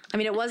 I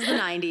mean, it was the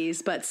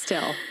 90s, but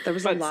still, there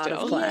was a lot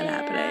of plaid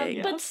happening.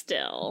 Yeah. But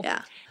still.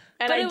 Yeah.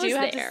 And but I do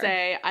have to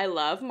say, I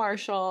love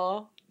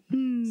Marshall.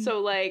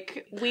 So,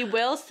 like, we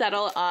will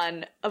settle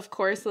on, of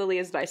course, Lily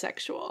is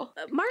bisexual.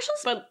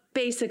 Marshall's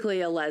basically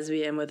a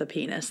lesbian with a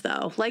penis,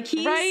 though. Like,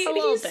 he's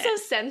so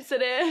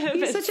sensitive.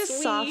 He's such a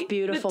soft,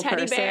 beautiful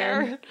teddy person.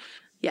 Bear.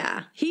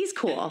 Yeah, he's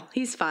cool.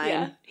 He's fine.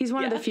 Yeah. He's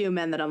one of the few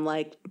men that I'm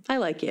like, I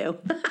like you.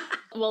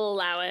 We'll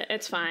allow it.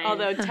 It's fine.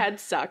 Although Ted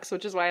sucks,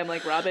 which is why I'm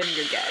like, Robin,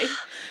 you're gay.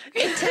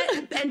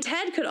 And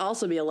Ted could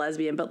also be a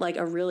lesbian, but like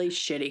a really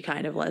shitty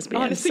kind of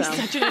lesbian. Honestly,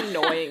 such an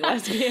annoying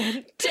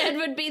lesbian. Ted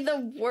would be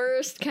the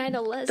worst kind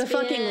of lesbian.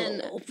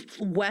 The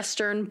fucking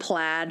Western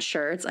plaid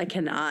shirts, I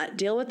cannot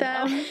deal with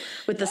them.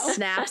 With the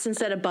snaps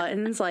instead of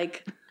buttons,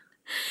 like...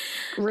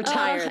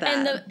 retire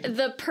that. And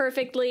the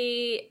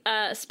perfectly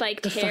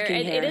spiked hair.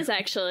 It is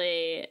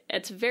actually,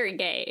 it's very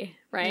gay,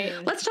 right?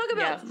 Let's talk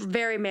about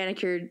very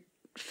manicured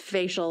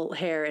facial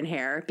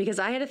hair, because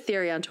I had a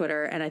theory on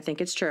Twitter and I think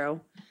it's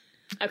true.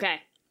 Okay,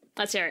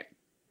 let's hear it.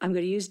 I'm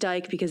going to use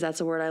dyke because that's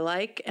a word I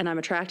like, and I'm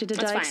attracted to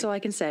dyke, so I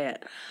can say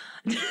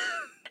it.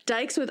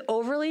 Dykes with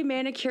overly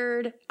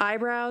manicured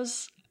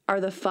eyebrows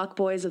are the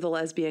fuckboys of the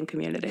lesbian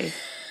community.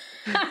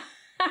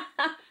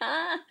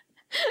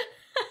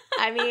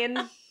 I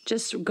mean,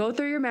 just go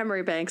through your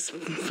memory banks,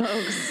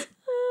 folks.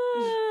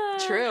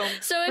 True.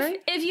 So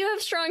if you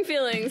have strong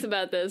feelings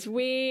about this,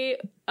 we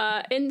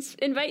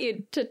invite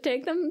you to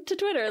take them to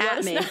Twitter. Let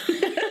us know.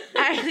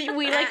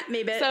 We like at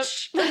me,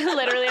 bitch. So,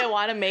 literally, I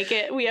want to make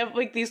it. We have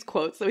like these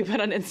quotes that we put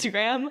on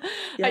Instagram.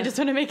 Yeah. I just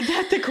want to make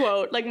that the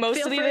quote. Like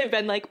most of these have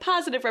been like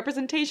positive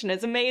representation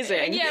is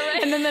amazing. Yeah,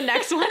 right. And then the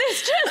next one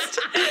is just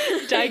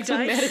dykes with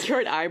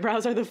manicured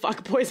eyebrows are the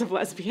fuckboys of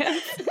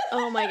lesbians.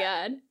 Oh my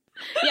god.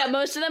 Yeah,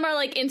 most of them are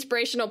like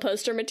inspirational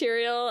poster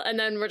material, and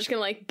then we're just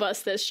gonna like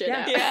bust this shit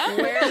out. Yeah.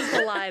 Where is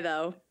the lie,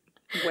 though?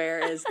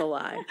 Where is the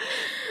lie?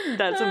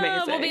 That's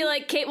amazing. We'll be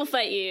like, Kate will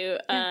fight you.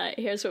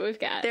 Here's what we've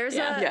got. There's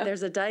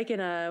a dyke in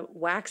a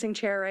waxing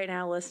chair right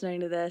now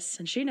listening to this,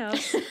 and she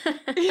knows.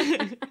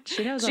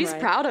 She knows. She's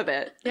proud of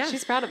it. Yeah,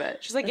 she's proud of it.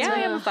 She's like,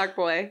 I am a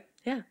fuckboy.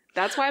 Yeah,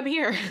 that's why I'm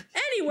here.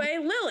 Anyway,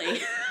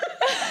 Lily.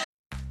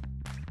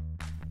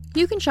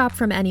 You can shop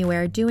from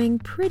anywhere, doing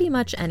pretty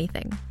much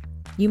anything.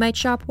 You might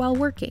shop while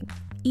working,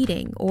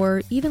 eating,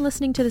 or even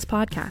listening to this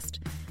podcast.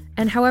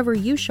 And however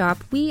you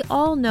shop, we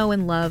all know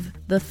and love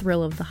the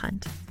thrill of the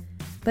hunt.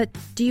 But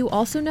do you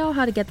also know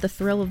how to get the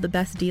thrill of the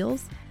best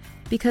deals?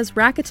 Because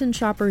Rakuten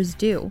shoppers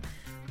do.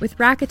 With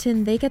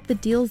Rakuten, they get the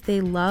deals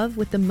they love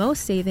with the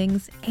most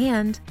savings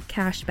and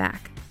cash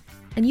back.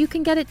 And you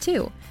can get it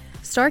too.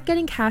 Start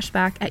getting cash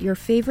back at your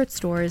favorite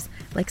stores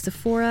like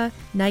Sephora,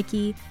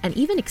 Nike, and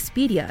even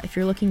Expedia if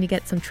you're looking to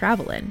get some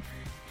travel in.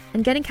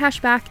 And getting cash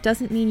back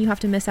doesn't mean you have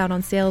to miss out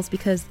on sales,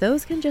 because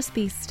those can just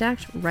be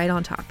stacked right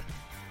on top.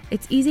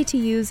 It's easy to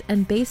use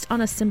and based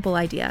on a simple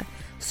idea.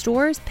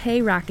 Stores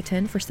pay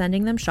Rakuten for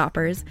sending them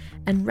shoppers,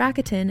 and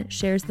Rakuten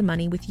shares the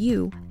money with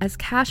you as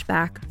cash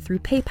back through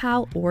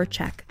PayPal or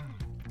check.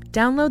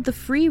 Download the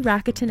free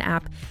Rakuten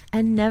app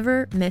and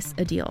never miss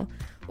a deal.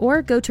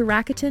 Or go to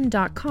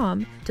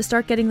Rakuten.com to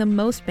start getting the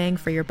most bang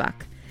for your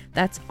buck.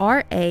 That's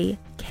Rakuten.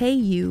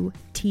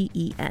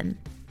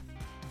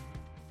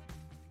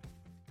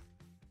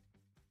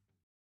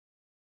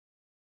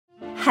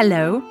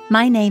 Hello,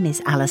 my name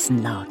is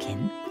Alison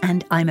Larkin,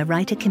 and I'm a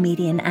writer,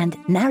 comedian, and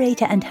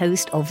narrator and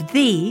host of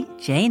the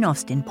Jane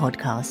Austen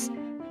podcast.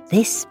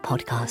 This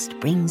podcast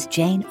brings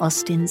Jane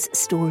Austen's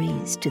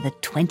stories to the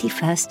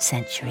 21st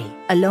century,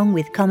 along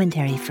with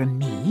commentary from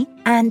me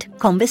and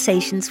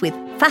conversations with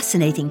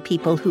fascinating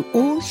people who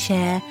all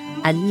share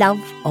a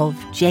love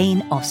of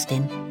Jane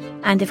Austen.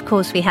 And of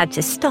course, we had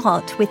to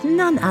start with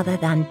none other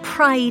than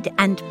Pride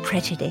and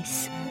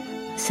Prejudice.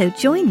 So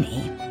join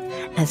me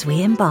as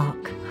we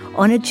embark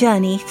on a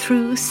journey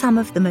through some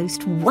of the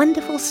most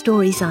wonderful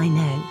stories I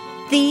know.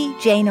 The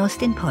Jane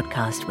Austen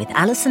podcast with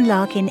Alison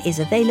Larkin is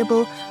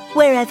available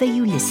wherever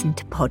you listen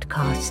to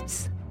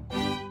podcasts.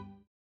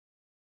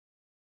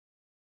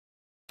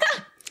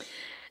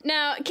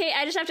 Now, Kate,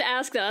 I just have to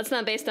ask, though, that's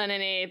not based on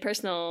any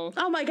personal...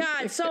 Oh my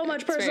God, so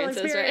much personal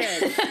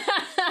experience.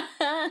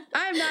 Right?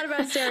 I'm not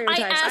about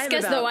stereotypes. I ask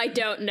as though I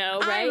don't know,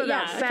 right? I'm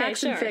about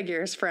facts and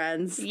figures,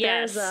 friends.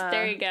 Yes,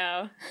 there you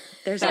go.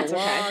 There's a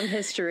long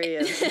history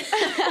of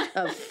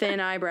thin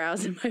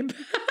eyebrows in my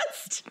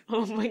past.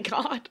 Oh my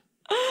God.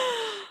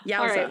 Yeah.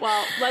 All right.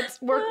 Well,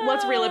 let's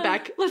reel it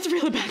back. Let's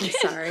reel it back.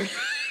 Sorry.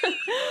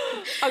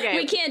 Okay.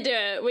 We can't do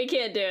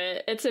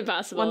it. It's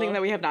impossible. One thing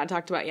that we have not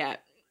talked about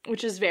yet,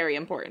 which is very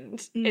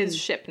important, is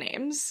ship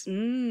names.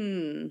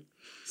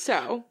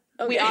 So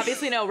we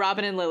obviously know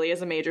Robin and Lily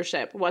is a major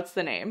ship. What's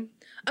the name?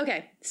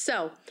 Okay.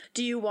 So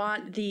do you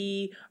want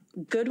the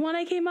good one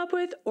I came up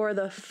with or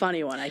the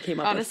funny one I came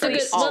up with? Honestly,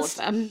 all of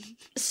them.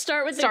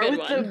 Start with the good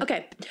one.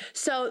 Okay.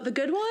 So the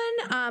good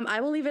one,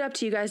 I will leave it up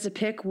to you guys to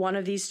pick one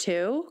of these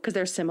two because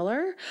they're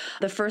similar.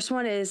 The first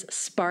one is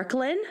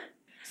Sparklin.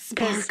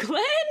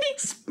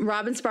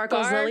 Robin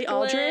Sparkles, Lily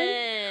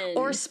Aldrin.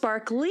 Or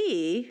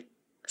Sparkly,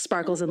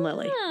 Sparkles and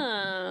Lily.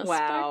 Oh, wow.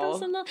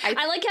 Sparkles and Lily.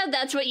 I like how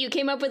that's what you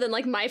came up with in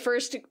like my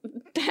first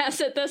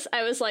pass at this.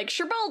 I was like,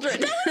 Sherbaldrin.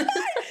 That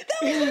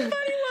was a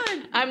funny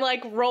one. I'm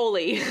like,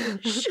 Roly.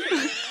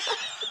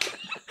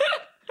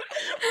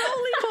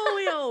 Roly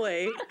poly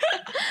oly.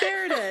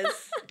 There it is.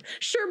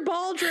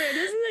 Sherbaldrin.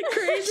 Isn't it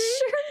crazy?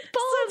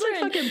 Sherbaldrin. Sounds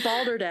like fucking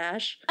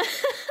Balderdash.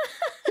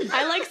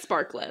 I like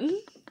Sparklin.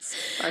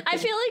 I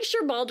feel like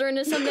Sherbaldrin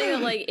is something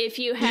that, like, if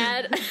you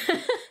had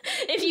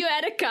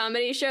a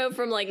comedy show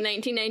from like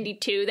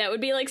 1992, that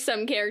would be like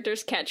some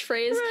character's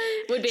catchphrase.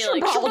 Right. Would be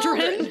like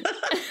Sherbaldrin.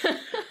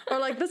 Or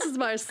like, this is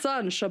my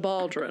son,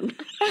 Sherbaldrin.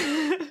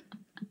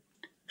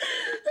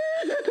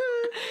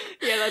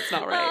 Yeah, that's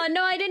not right. Oh,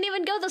 no, I didn't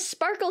even go the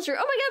sparkles route.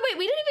 Oh my God, wait,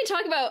 we didn't even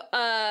talk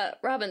about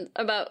Robin,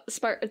 about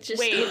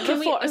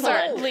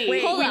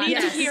we hold on. need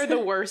to hear the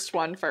worst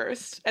one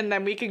first, and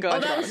then we can go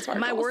into Robin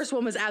Sparkles. My worst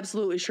one was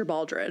absolutely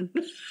Sherbaldrin.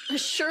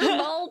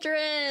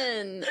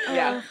 Sherbaldrin.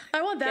 Yeah.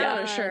 I want that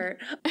on a shirt.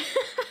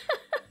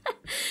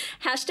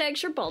 Hashtag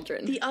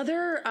Sherbaldrin. The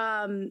other,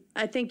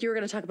 I think you were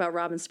going to talk about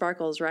Robin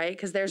Sparkles, right?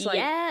 Because there's like...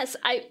 Yes,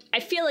 I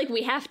feel like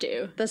we have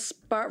to. The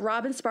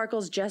Robin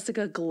Sparkles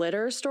Jessica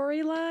Glitter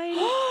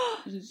storyline.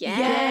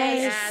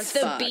 Yes.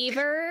 The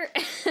beaver.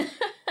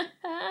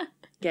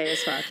 Gay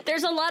as fuck.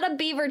 There's a lot of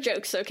beaver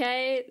jokes,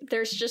 okay?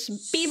 There's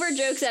just beaver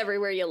jokes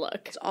everywhere you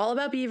look. It's all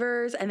about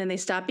beavers, and then they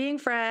stopped being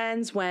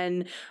friends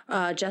when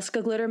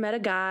Jessica Glitter met a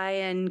guy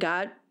and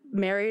got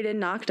married and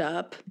knocked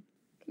up.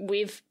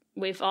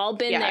 We've all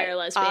been there,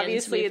 lesbians.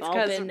 Obviously, We've it's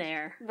all been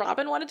there.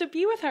 Robin wanted to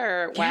be with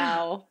her.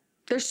 Wow.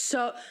 There's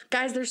so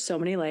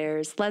many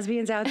layers.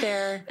 Lesbians out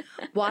there,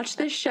 watch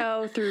this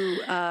show through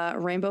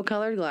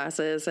rainbow-colored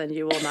glasses, and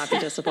you will not be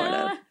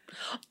disappointed.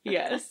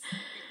 Yes.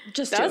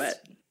 Just do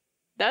it.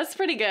 That's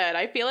pretty good.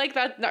 I feel like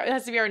that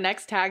has to be our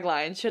next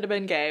tagline. Should have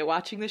been gay,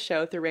 watching the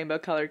show through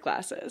rainbow-colored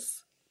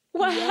glasses.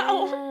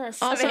 Wow.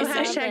 Yes, also,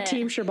 amazing. hashtag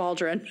Team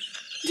Sherbaldrin.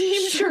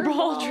 Team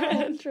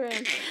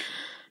Sherbaldrin.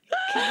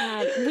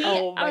 God,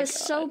 I was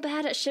so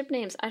bad at ship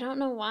names. I don't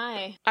know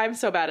why. I'm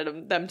so bad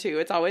at them too.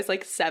 It's always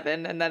like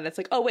 7, and then it's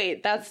like, oh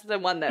wait, that's the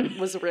one that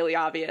was really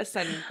obvious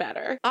and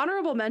better.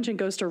 Honorable mention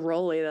goes to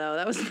Roly, though.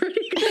 That was pretty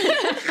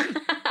good.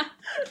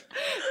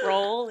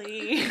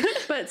 Roly.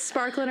 But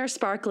Sparklin or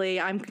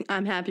Sparkly,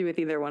 I'm happy with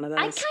either one of those.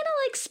 I kind of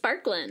like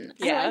Sparklin.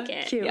 Yeah. I like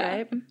it. Cute,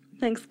 right?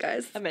 Thanks,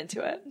 guys. I'm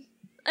into it.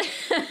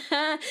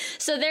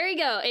 So there you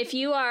go. If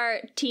you are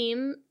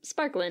Team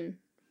Sparklin,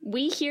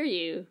 we hear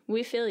you.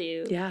 We feel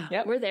you. Yeah.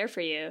 Yep. We're there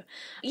for you.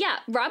 Yeah,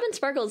 Robin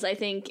Sparkles, I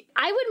think,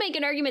 I would make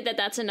an argument that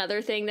that's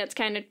another thing that's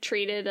kind of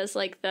treated as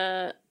like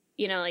the,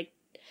 like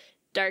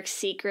dark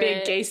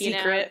secret. Big gay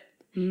secret.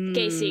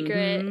 Gay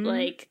secret.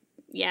 Like,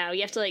 yeah,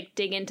 you have to like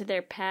dig into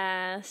their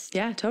past.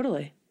 Yeah,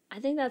 totally. I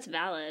think that's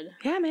valid.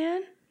 Yeah,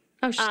 man.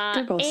 Oh,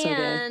 they're both so good.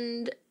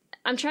 And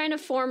I'm trying to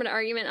form an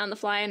argument on the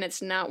fly and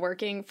it's not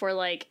working for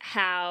like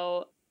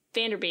how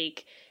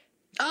Vanderbeek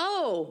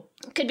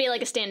could be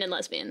like a stand-in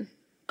lesbian.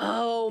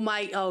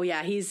 Oh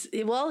yeah, he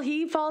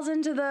falls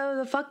into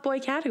the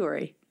fuckboy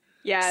category.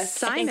 Yes,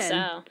 Simon. I think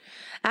so.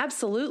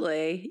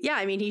 Absolutely. Yeah,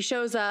 I mean, he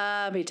shows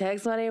up, he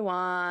takes what he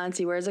wants,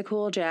 he wears a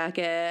cool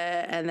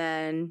jacket, and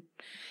then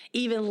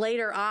even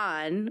later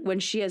on,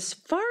 when she has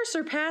far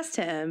surpassed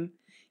him,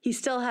 he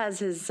still has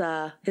his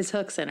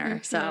hooks in her.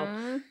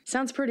 So,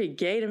 sounds pretty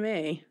gay to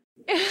me.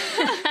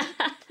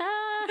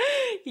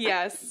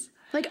 Yes.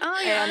 Like,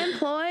 oh, you're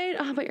unemployed?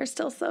 Oh, but you're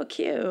still so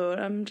cute.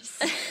 I'm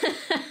just...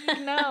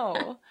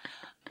 No.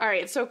 All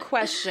right, so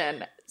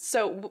question.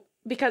 So,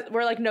 because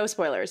we're like, no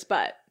spoilers,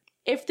 but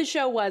if the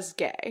show was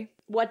gay,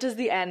 what does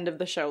the end of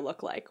the show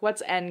look like?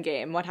 What's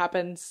Endgame? What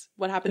happens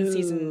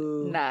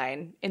season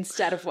 9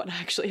 instead of what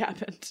actually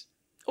happened?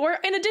 Or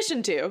in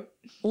addition to?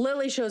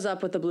 Lily shows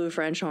up with the blue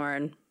French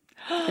horn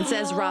and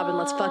says, Robin,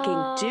 let's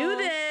fucking do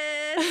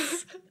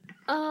this.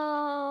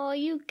 Oh,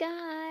 you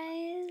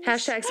guys.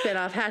 Hashtag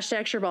spinoff.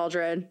 Hashtag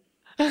Sherbaldrin.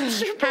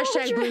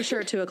 Hashtag blue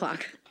shirt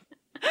 2:00.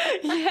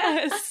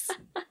 Yes.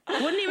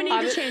 Wouldn't even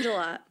need to change a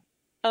lot.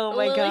 Oh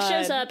my God. Lily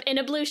shows up in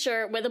a blue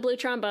shirt with a blue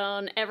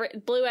trombone,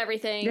 blue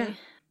everything.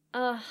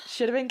 Yeah.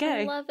 Should have been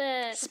gay. I love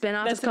it.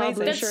 Spinoff is called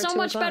Blue That's Shirt so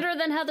much 2:00. better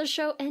than how the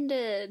show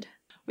ended.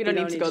 We don't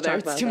need to go there.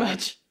 It's too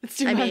much. It's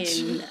too much.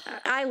 I mean,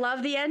 I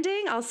love the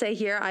ending. I'll say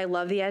here, I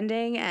love the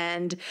ending,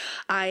 and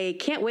I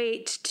can't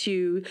wait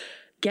to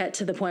get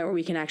to the point where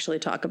we can actually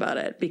talk about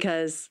it,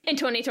 because in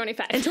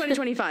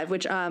 2025,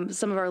 which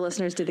some of our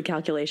listeners did the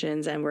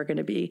calculations, and we're going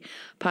to be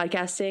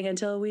podcasting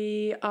until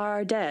we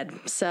are dead.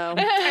 So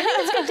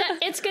I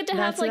think it's good to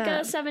have like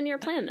a 7-year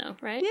plan, though,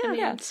 right? Yeah, I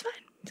mean, it's fine.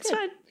 It's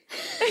fine.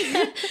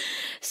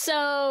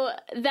 So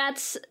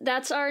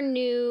that's our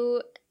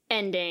new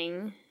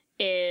ending,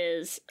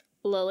 is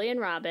Lily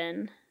and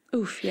Robin.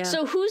 Oof, yeah.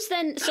 So who's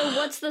then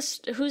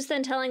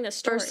telling the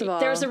story? First of all,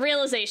 there's a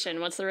realization.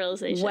 What's the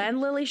realization?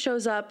 When Lily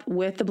shows up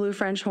with the blue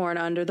French horn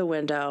under the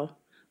window,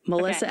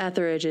 Melissa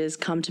Etheridge's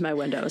Come to My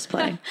Window is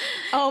playing.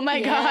 Oh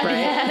my God,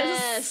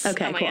 yes.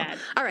 Okay, oh my cool. God.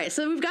 All right,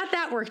 so we've got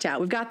that worked out.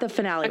 We've got the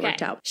finale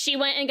worked out. She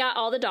went and got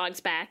all the dogs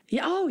back.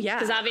 Yeah. Oh, yeah.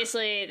 Because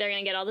obviously they're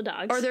going to get all the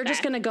dogs. Or they're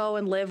just going to go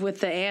and live with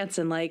the ants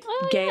and like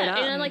gay it up.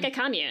 In like a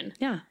commune.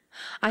 Yeah.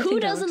 Who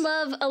doesn't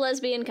love a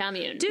lesbian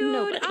commune? Dude,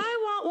 Nobody. I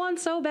want one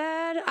so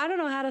bad. I don't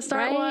know how to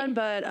start one,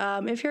 but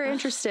if you're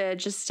interested,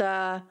 just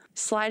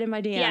slide in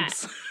my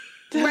DMs.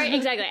 Yeah. Right,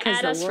 exactly.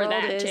 Add us for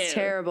that, too. The world is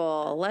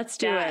terrible. Let's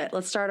do it.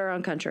 Let's start our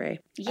own country.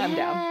 Yes. I'm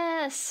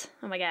down.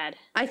 Oh my God.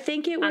 I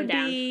think it would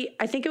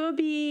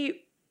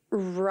be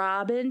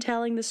Robin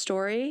telling the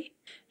story.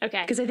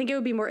 Okay. Because I think it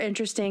would be more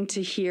interesting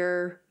to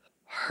hear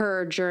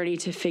her journey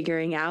to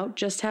figuring out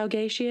just how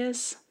gay she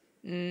is.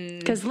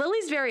 Because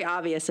Lily's very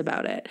obvious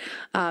about it.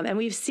 And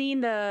we've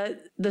seen the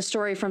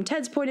story from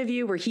Ted's point of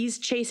view where he's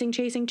chasing.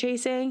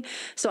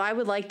 So I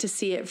would like to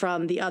see it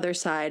from the other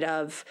side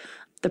of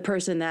the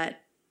person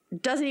that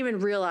doesn't even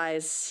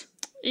realize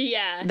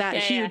that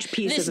huge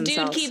piece of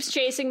themselves. This dude keeps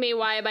chasing me.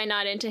 Why am I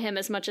not into him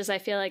as much as I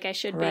feel like I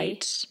should be?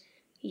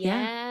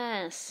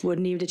 Yes. Yeah.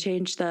 Wouldn't need to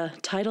change the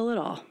title at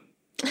all.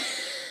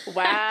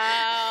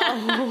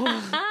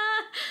 Wow.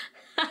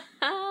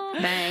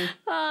 Bang.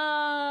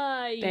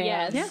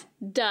 Yes. Yeah.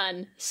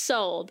 Done.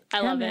 Sold. I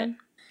love it.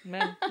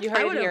 Man, you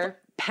heard it here.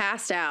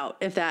 Passed out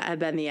if that had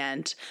been the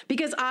end.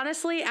 Because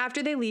honestly,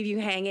 after they leave you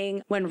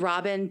hanging, when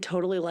Robin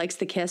totally likes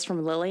the kiss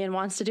from Lily and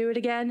wants to do it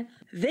again,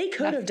 they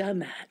could have done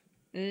that.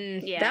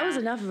 That was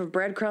enough of a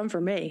breadcrumb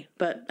for me.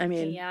 But I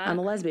mean, I'm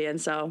a lesbian,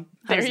 so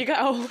there you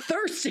go.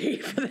 Thirsty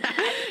for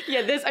that.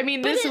 Yeah, this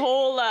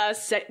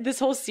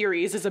whole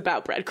series is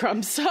about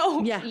breadcrumbs.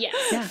 So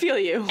I feel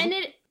you. And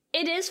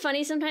it is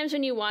funny sometimes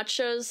when you watch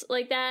shows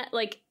like that,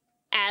 like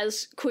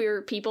as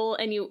queer people,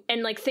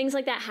 and like things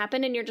like that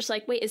happen, and you're just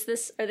like, wait,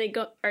 are they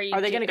going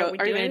to do it?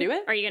 Are you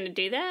going to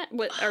do that?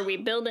 What are we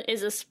building?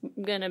 Is this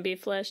going to be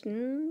fleshed?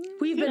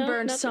 We've been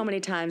burned so many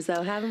times,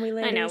 though, haven't we,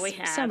 ladies? I know we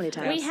have. So many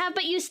times. We have,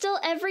 but you still,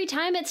 every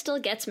time it still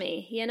gets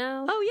me, you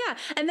know? Oh, yeah.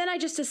 And then I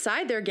just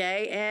decide they're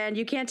gay, and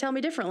you can't tell me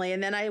differently,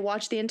 and then I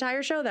watch the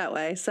entire show that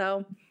way,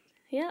 so...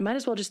 Yeah, might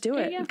as well just do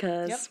it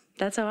because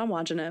that's how I'm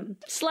watching it.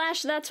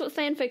 / that's what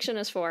fan fiction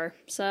is for.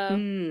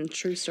 So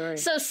true story.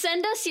 So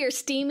send us your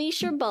steamy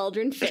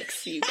Sherbaldrin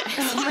fix, you guys.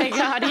 Oh my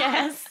God,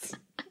 yes.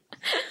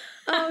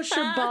 Oh,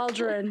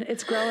 Sherbaldrin,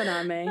 it's growing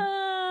on me.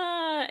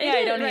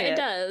 I don't hate it. It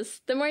does.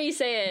 The more you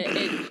say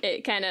it,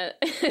 it kind of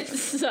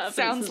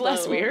sounds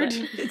less weird.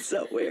 It's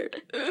so weird.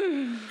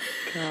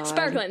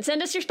 Sparklin,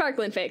 send us your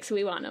Sparklin fix.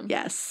 We want them.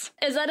 Yes.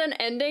 Is that an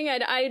ending?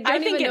 I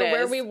don't even know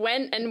where we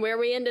went and where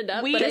we ended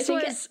up. This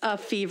was a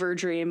fever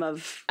dream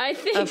of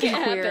it queer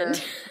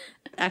happened.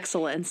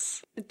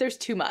 Excellence. There's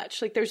too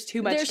much. Like there's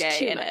too much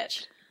gay in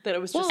it. That it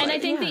was just and I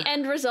think the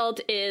end result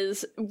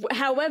is,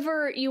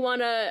 however you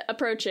want to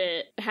approach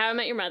it, How I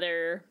Met Your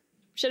Mother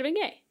should have been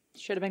gay.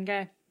 Should have been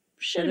gay.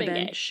 Should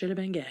have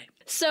been gay.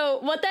 So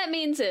what that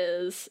means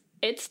is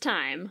it's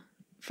time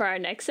for our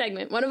next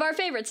segment, one of our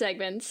favorite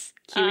segments.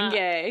 Q and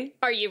gay.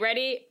 Are you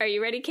ready? Are you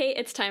ready, Kate?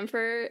 It's time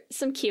for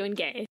some Q and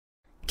gay.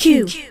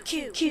 Q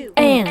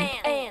and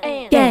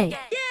gay.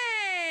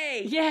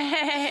 Yay!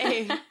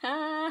 Yay!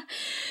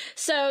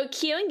 So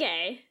Q and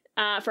gay.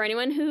 For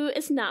anyone who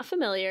is not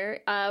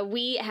familiar,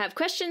 we have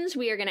questions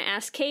we are going to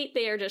ask Kate.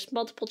 They are just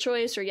multiple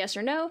choice or yes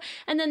or no,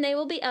 and then they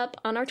will be up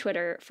on our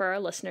Twitter for our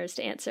listeners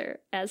to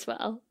answer as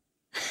well.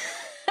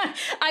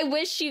 I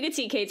wish you could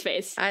see Kate's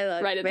face. I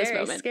look right at this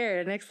very moment.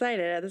 scared and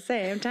excited at the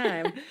same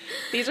time.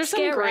 These are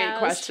some great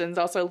questions.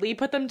 Also, Lee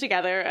put them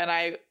together,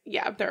 and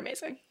they're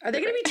amazing. Are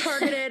they going to be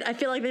targeted? I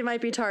feel like they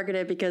might be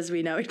targeted because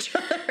we know each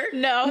other.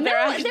 No,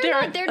 they're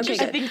not. They're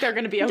just, I think they're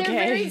going to be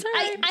okay.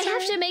 I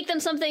have to make them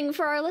something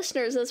for our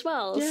listeners as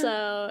well. Yeah.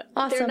 So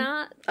awesome.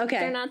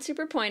 They're not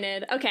super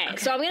pointed. Okay,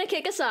 so I'm going to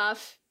kick us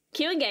off.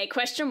 Q&A,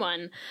 question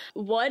 1.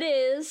 What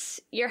is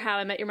your How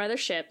I Met Your Mother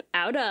ship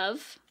out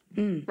of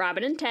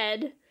Robin and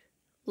Ted,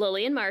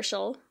 Lily and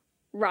Marshall,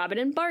 Robin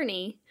and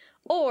Barney,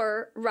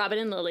 or Robin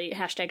and Lily,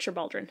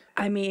 #Sherbaldrin?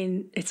 I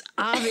mean, it's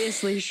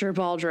obviously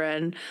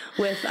Sherbaldrin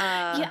with...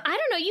 Yeah, I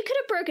don't know. You could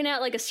have broken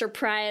out like a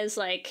surprise,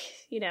 like,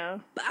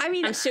 I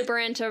mean... I'm super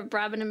into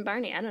Robin and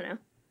Barney. I don't know.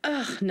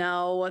 Ugh,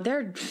 no,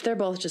 they're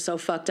both just so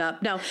fucked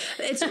up. No,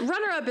 it's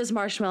runner-up is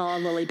Marshmallow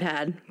and Lily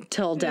Pad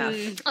till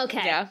death.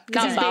 Okay. Yeah.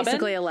 Because he's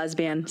basically a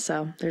lesbian,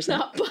 so there's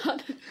not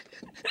Bobbin.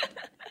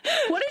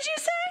 What did you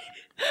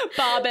say?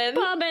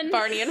 Bobbin.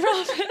 Barney and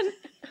Robin.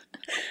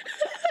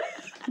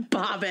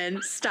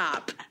 Bobbin,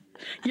 stop.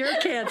 You're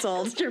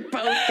canceled. You're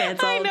both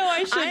canceled. I know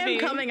I should be. I am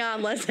coming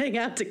on Let's Hang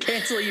Out to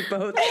cancel you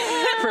both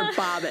for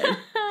Bobbin.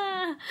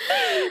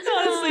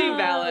 Honestly,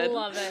 valid.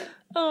 Love it.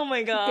 Oh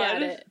my God.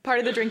 Got it. Part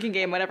of the drinking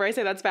game, whenever I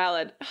say that's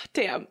valid.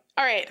 Damn.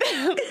 All right.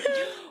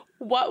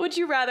 What would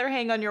you rather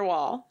hang on your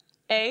wall?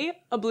 A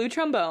blue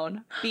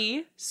trombone.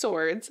 B,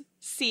 swords.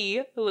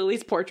 C,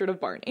 Lily's portrait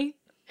of Barney.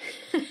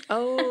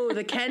 Oh,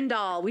 the Ken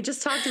doll. We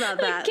just talked about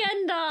that. The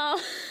Ken doll.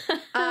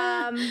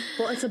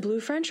 Well, it's a blue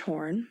French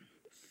horn,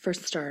 for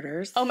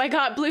starters. Oh my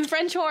God, blue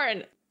French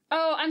horn.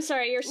 Oh, I'm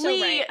sorry. You're so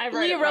right.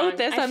 Lee wrote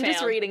this. I'm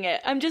just reading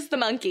it. I'm just the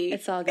monkey.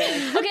 It's all good.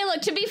 Okay,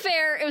 look, to be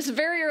fair, it was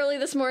very early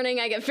this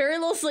morning. I get very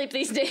little sleep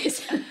these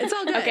days. It's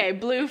all good. Okay,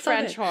 blue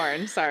French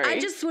horn. Sorry. I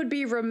just would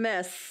be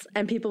remiss,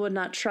 and people would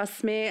not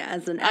trust me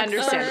as an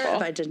expert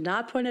if I did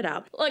not point it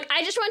out. Look,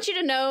 I just want you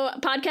to know,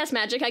 podcast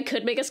magic, I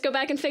could make us go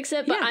back and fix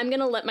it, but I'm going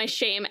to let my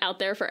shame out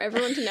there for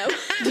everyone to know.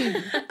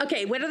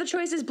 Okay, what are the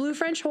choices? Blue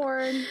French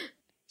horn,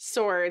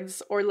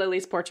 swords, or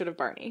Lily's portrait of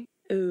Barney?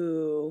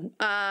 Ooh,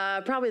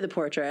 probably the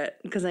portrait,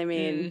 because I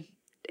mean,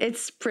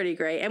 it's pretty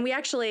great. And we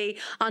actually,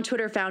 on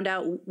Twitter, found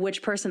out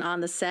which person on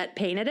the set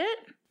painted it.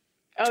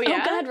 Oh,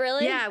 yeah? Oh, God,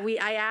 really? Yeah,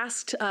 I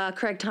asked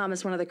Craig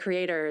Thomas, one of the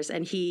creators,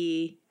 and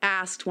he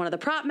asked one of the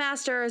prop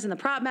masters, and the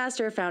prop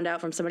master found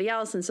out from somebody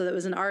else, and so there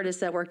was an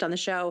artist that worked on the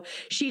show.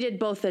 She did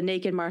both the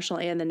Naked Marshall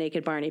and the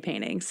Naked Barney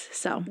paintings,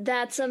 so.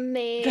 That's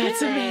amazing.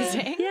 That's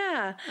amazing.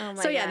 Yeah. Oh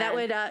my so, yeah, God. that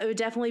would, it would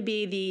definitely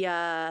be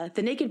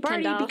the Naked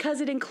Barney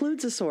because it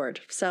includes a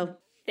sword, so.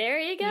 There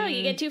you go.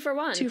 You get 2 for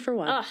 1. 2 for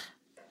 1. Oh,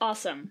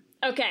 awesome.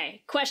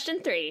 Okay,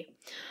 question 3.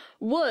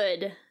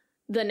 Would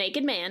the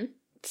naked man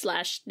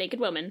 / naked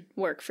woman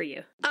work for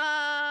you?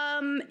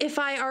 If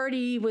I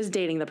already was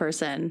dating the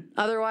person.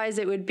 Otherwise,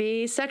 it would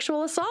be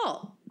sexual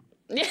assault.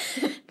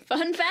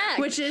 Fun fact.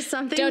 Which is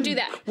something Don't do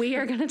that. we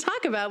are going to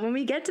talk about when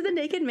we get to the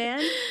Naked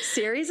Man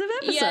series of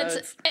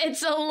episodes. Yeah,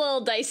 it's a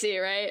little dicey,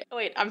 right? Oh,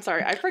 wait, I'm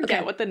sorry. I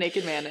forget what the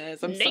Naked Man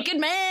is. Naked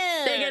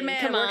Man! Naked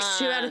Man Come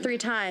works on. 2 out of 3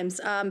 times.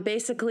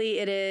 Basically,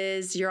 it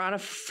is you're on a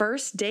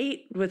first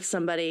date with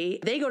somebody.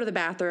 They go to the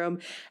bathroom,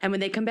 and when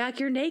they come back,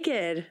 you're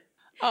naked.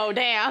 Oh,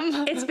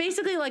 damn. It's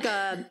basically like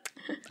a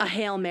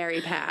Hail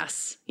Mary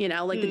pass. You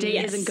know, like the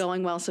date isn't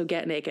going well, so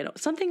get naked.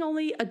 Something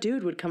only a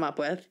dude would come up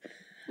with.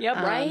 Yep.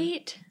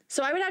 Right?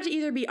 So I would have to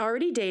either be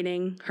already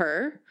dating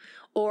her,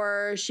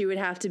 or she would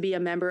have to be a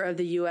member of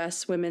the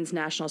U.S. women's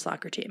national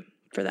soccer team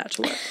for that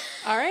to work.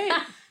 All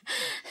right.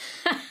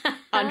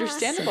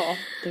 Understandable. So,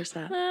 there's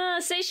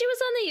that. Say she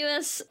was on the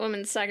U.S.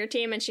 women's soccer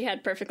team and she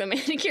had perfectly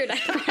manicured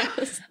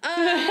eyebrows.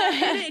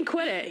 I didn't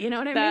quit it. You know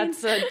what I mean?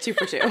 That's a 2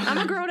 for 2. I'm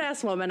a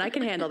grown-ass woman. I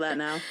can handle that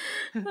now.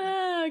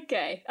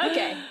 Okay,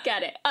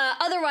 got it.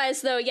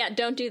 Otherwise, though,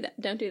 don't do that.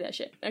 Don't do that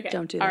shit. Okay.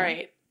 Don't do that. All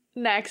right.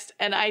 Next,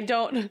 and I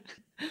don't...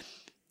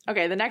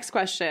 Okay, the next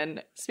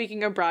question.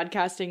 Speaking of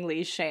broadcasting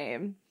Lee's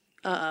shame.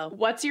 Uh-oh.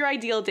 What's your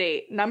ideal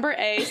date? Number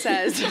A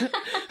says...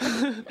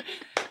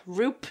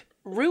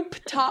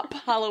 Rooftop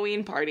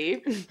Halloween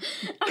party.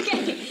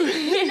 Okay,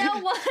 you know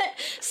what?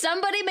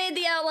 Somebody made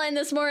the outline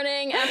this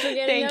morning after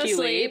getting no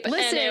sleep.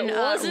 Listen,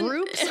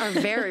 roops are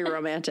very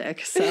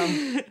romantic, so...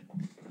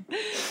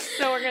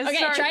 So we're going to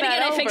start try it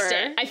again.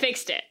 over. I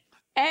fixed it.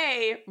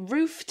 A,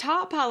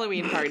 rooftop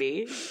Halloween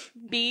party.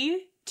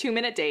 B,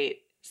 2-minute date.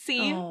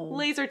 C,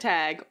 laser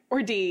tag.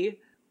 Or D,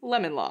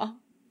 lemon law.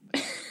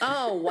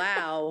 Oh,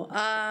 wow.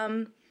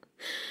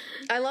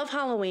 I love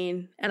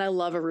Halloween and I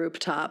love a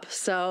rooftop.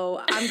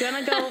 So I'm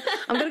gonna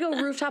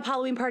go rooftop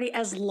Halloween party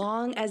as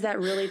long as that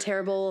really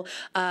terrible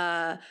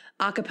a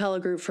cappella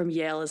group from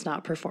Yale is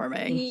not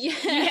performing.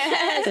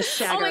 Yes.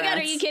 The Oh my God,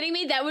 are Shaggerettes. you kidding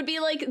me? That would be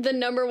like the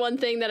number one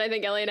thing that I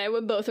think Ellie and I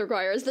would both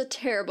require is the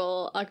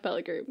terrible a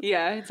cappella group.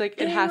 Yeah, it's like it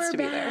They has were to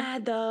be there.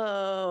 bad,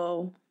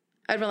 though.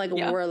 I'd been like,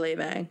 we're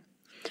leaving.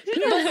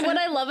 But what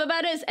I love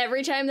about it is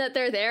every time that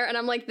they're there, and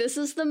I'm like, this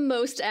is the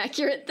most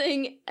accurate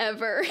thing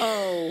ever.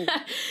 Oh,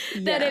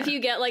 that if you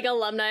get like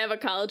alumni of a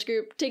college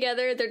group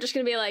together, they're just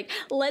gonna be like,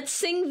 let's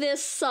sing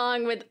this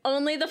song with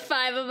only the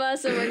 5 of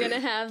us, and we're gonna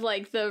have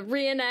like the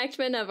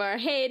reenactment of our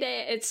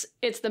heyday.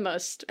 It's the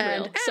most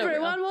real. And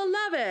everyone will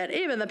love it,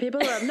 even the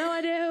people who have no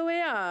idea who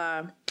we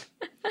are.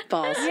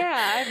 False.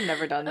 Yeah, I've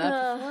never done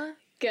that before.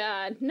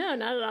 God, no,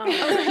 not at all.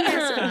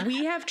 Yes,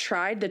 we have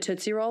tried the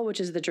Tootsie Roll, which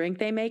is the drink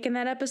they make in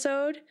that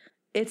episode.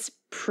 It's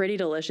pretty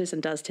delicious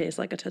and does taste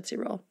like a Tootsie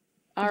Roll.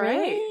 All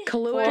right.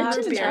 Kahlua We'll have and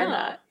to root beer. try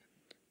that.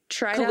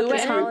 Try Kahlua it out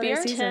this and root holiday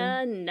beer?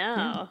 season.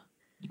 No.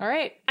 All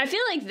right. I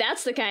feel like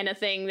that's the kind of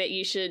thing that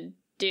you should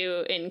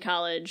do in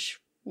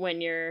college when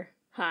you're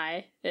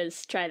high,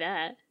 is try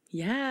that.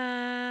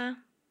 Yeah.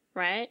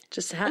 Right?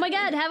 Just oh my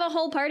God, have a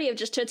whole party of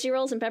just Tootsie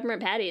Rolls and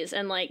peppermint patties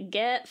and like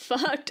get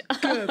fucked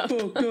up. I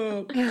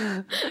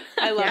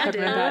love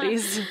peppermint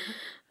patties.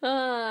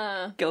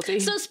 Guilty.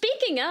 So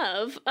speaking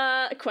of,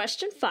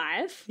 question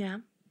 5. Yeah.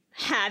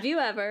 Have you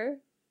ever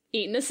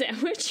eaten a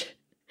sandwich?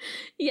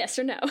 Yes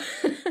or no?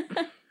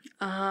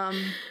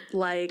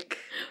 Like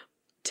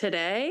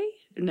today?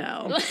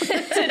 No.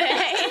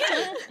 Today?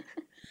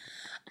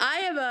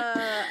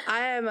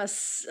 I'm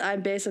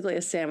basically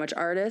a sandwich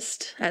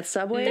artist at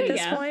Subway at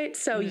this point.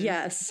 So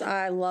yes,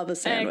 I love a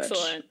sandwich.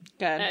 Excellent.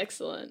 Good.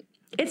 Excellent.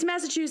 It's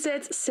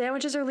Massachusetts.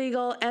 Sandwiches are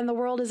legal, and the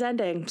world is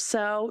ending.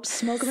 So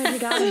smoke them if you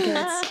got them,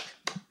 kids.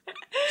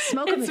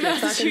 Smoke them if you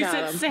fucking got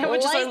them.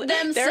 Sandwiches Light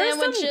them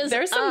sandwiches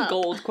There's some up.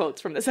 gold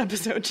quotes from this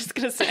episode, just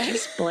gonna say.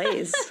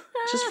 Blaze.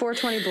 Just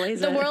 420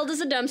 blaze. The world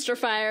is a dumpster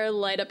fire.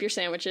 Light up your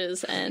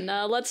sandwiches, and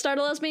let's start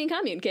a lesbian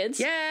commune, kids.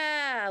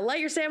 Yeah, light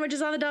your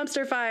sandwiches on the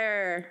dumpster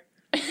fire.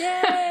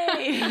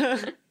 Yay!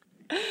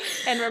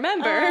 And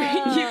remember,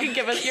 you can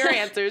give us your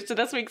answers to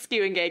this week's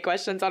Q and Gay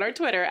questions on our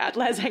Twitter at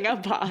Let's Hang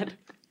Out Pod.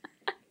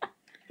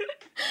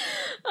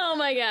 Oh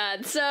my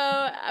God.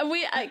 So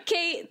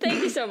Kate,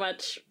 thank you so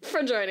much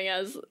for joining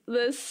us.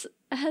 This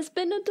has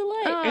been a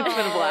delight. It's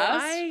been a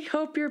blast. I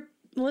hope your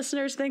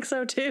listeners think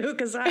so too,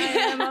 because I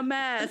am a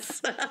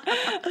mess.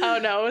 Oh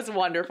no, it was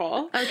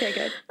wonderful. Okay,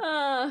 good.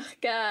 Oh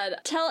God.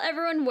 Tell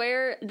everyone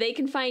where they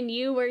can find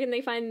you. Where can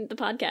they find the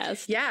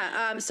podcast?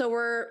 Yeah, so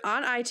we're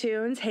on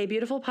iTunes, Hey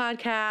Beautiful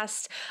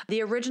Podcast.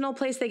 The original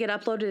place they get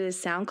uploaded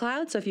is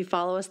SoundCloud, so if you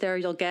follow us there,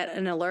 you'll get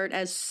an alert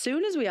as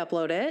soon as we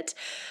upload it.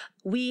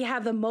 We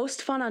have the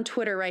most fun on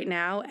Twitter right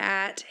now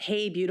at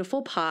Hey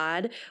Beautiful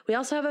Pod. We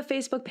also have a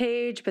Facebook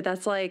page, but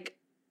that's like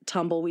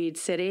Tumbleweed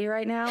City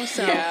right now.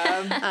 So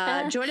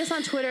join us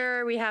on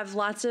Twitter. We have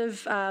lots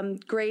of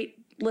great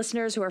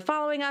listeners who are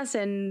following us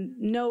and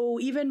know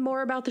even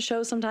more about the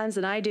show sometimes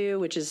than I do,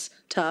 which is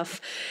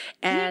tough.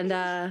 And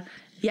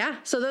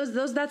so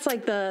that's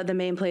like the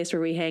main place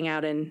where we hang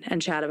out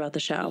and chat about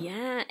the show.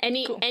 Yeah.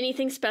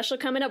 Anything special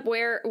coming up?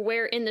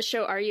 Where in the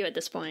show are you at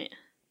this point?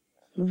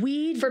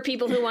 For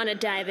people who want to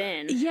dive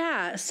in.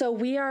 Yeah, so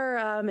we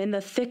are in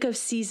the thick of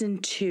season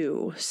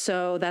 2.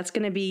 So that's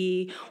going to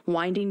be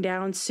winding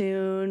down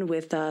soon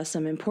with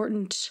some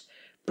important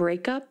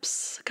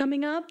breakups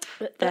coming up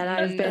that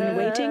I've been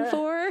waiting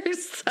for.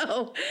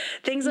 So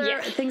things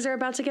are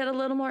about to get a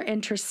little more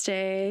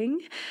interesting.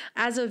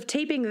 As of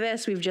taping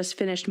this, we've just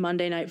finished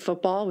Monday Night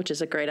Football, which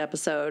is a great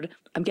episode.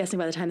 I'm guessing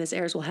by the time this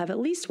airs, we'll have at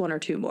least 1 or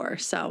 2 more.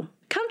 So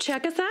come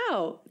check us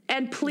out.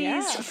 And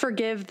please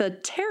forgive the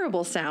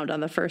terrible sound on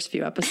the first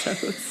few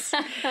episodes.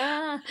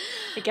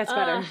 It gets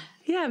better.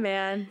 Yeah,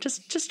 man.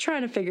 Just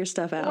trying to figure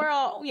stuff out. We're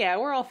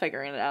all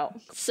figuring it out.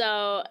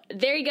 So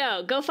there you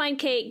go. Go find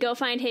Kate. Go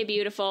find Hey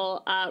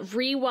Beautiful.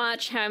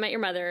 Rewatch How I Met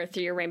Your Mother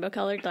through your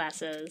rainbow-colored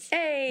glasses.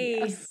 Hey.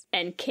 Yes.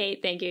 And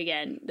Kate, thank you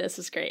again. This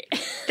was great.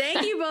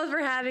 Thank you both for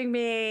having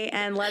me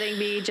and letting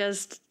me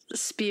just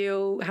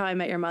spew How I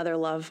Met Your Mother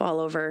love all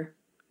over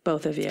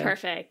both of you.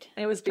 Perfect.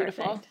 It was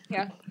beautiful. Perfect.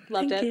 Yeah.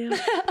 Loved it. You.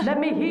 Let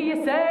me hear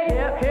you say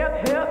hip,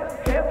 hip, hip,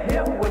 hip,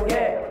 hip, we're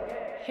gay.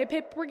 Hip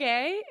Hip We're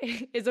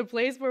Gay is a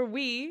place where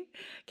we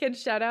can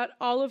shout out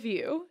all of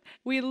you.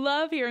 We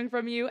love hearing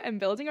from you and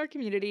building our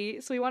community,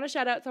 so we want to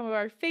shout out some of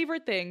our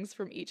favorite things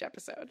from each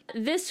episode.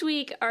 This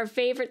week, our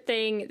favorite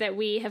thing that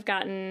we have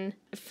gotten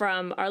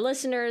from our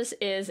listeners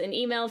is an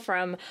email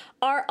from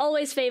our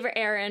always favorite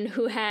Erin,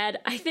 who had,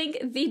 I think,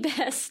 the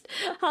best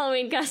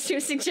Halloween costume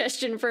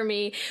suggestion for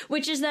me,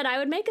 which is that I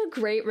would make a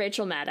great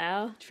Rachel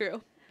Maddow.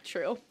 True.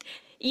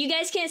 You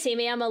guys can't see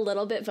me. I'm a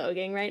little bit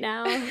voguing right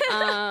now.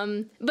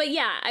 But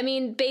yeah, I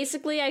mean,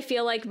 basically, I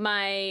feel like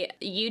my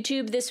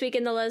YouTube This Week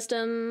in the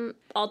Lesdom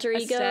alter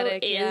ego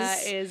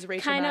is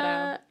Rachel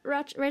Maddow.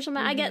 Rachel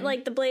Maddow. I get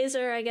like the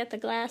blazer, I get the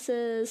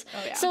glasses.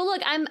 Oh, yeah. So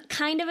look, I'm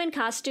kind of in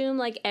costume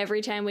like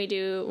every time we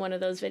do one of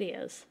those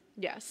videos.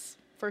 Yes,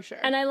 for sure.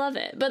 And I love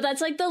it. But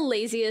that's like the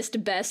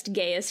laziest, best,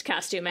 gayest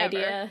costume Ever.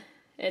 idea.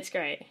 It's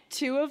great.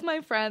 2 of my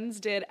friends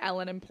did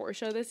Ellen and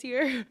Portia this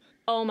year.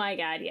 Oh my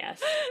God, yes.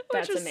 Which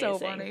That's was amazing. so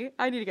funny.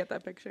 I need to get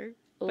that picture.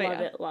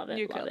 Love it.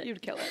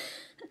 You'd kill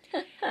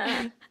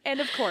it. And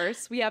of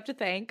course, we have to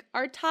thank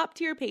our top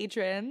tier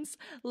patrons,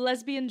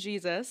 Lesbian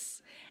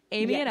Jesus,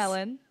 Amy and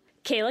Ellen,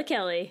 Kayla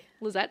Kelly,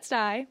 Lizette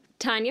Stye,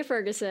 Tanya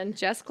Ferguson,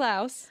 Jess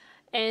Klaus,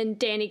 and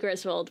Danny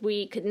Griswold.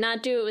 We could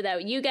not do it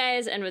without you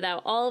guys and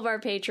without all of our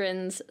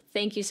patrons.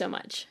 Thank you so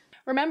much.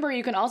 Remember,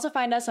 you can also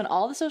find us on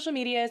all the social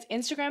medias,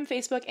 Instagram,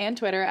 Facebook, and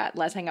Twitter at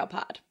Let's Hang Out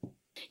Pod.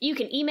 You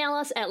can email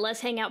us at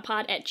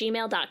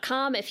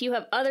letshangoutpod@gmail.com if you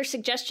have other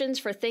suggestions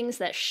for things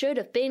that should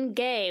have been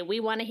gay.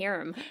 We want to hear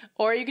them.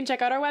 Or you can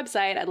check out our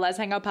website at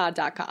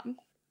letshangoutpod.com.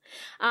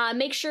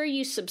 Make sure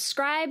you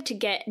subscribe to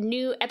get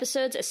new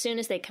episodes as soon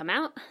as they come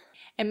out.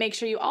 And make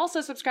sure you also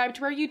subscribe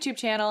to our YouTube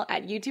channel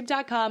at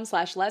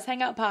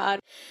youtube.com/letshangoutpod.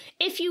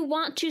 If you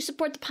want to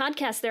support the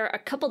podcast, there are a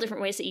couple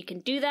different ways that you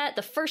can do that.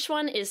 The first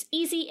one is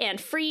easy and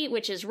free,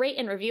 which is rate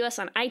and review us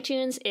on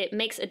iTunes. It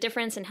makes a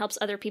difference and helps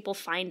other people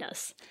find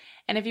us.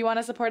 And if you want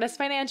to support us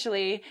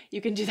financially,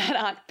 you can do that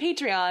on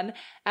Patreon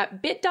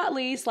at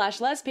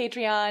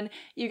bit.ly/lespatreon.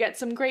 You get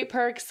some great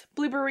perks,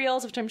 blooper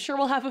reels, which I'm sure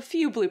we'll have a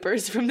few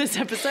bloopers from this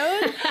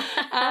episode,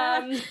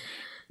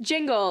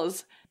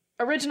 jingles,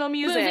 original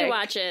music,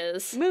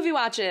 movie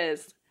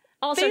watches,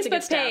 all sorts of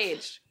good Facebook stuff.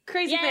 page,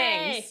 crazy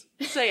Yay!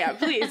 things. So yeah,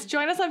 please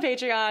join us on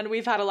Patreon.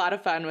 We've had a lot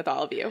of fun with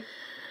all of you.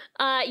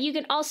 You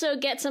can also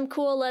get some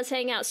cool Let's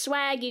Hang Out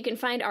swag. You can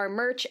find our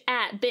merch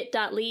at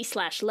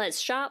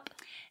bit.ly/lesshop.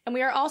 And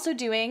we are also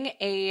doing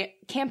a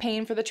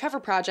campaign for the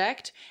Trevor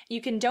Project. You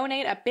can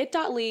donate at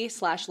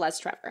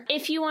bit.ly/lestrevor.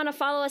 If you want to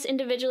follow us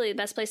individually, the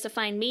best place to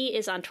find me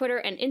is on Twitter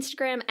and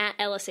Instagram at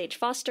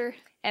LSHFoster.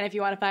 And if you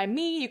want to find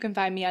me, you can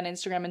find me on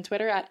Instagram and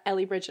Twitter at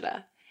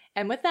EllieBrigida.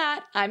 And with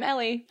that, I'm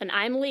Ellie. And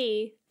I'm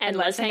Lee. And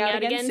let's hang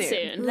out again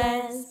soon.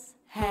 Let's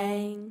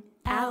hang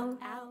out.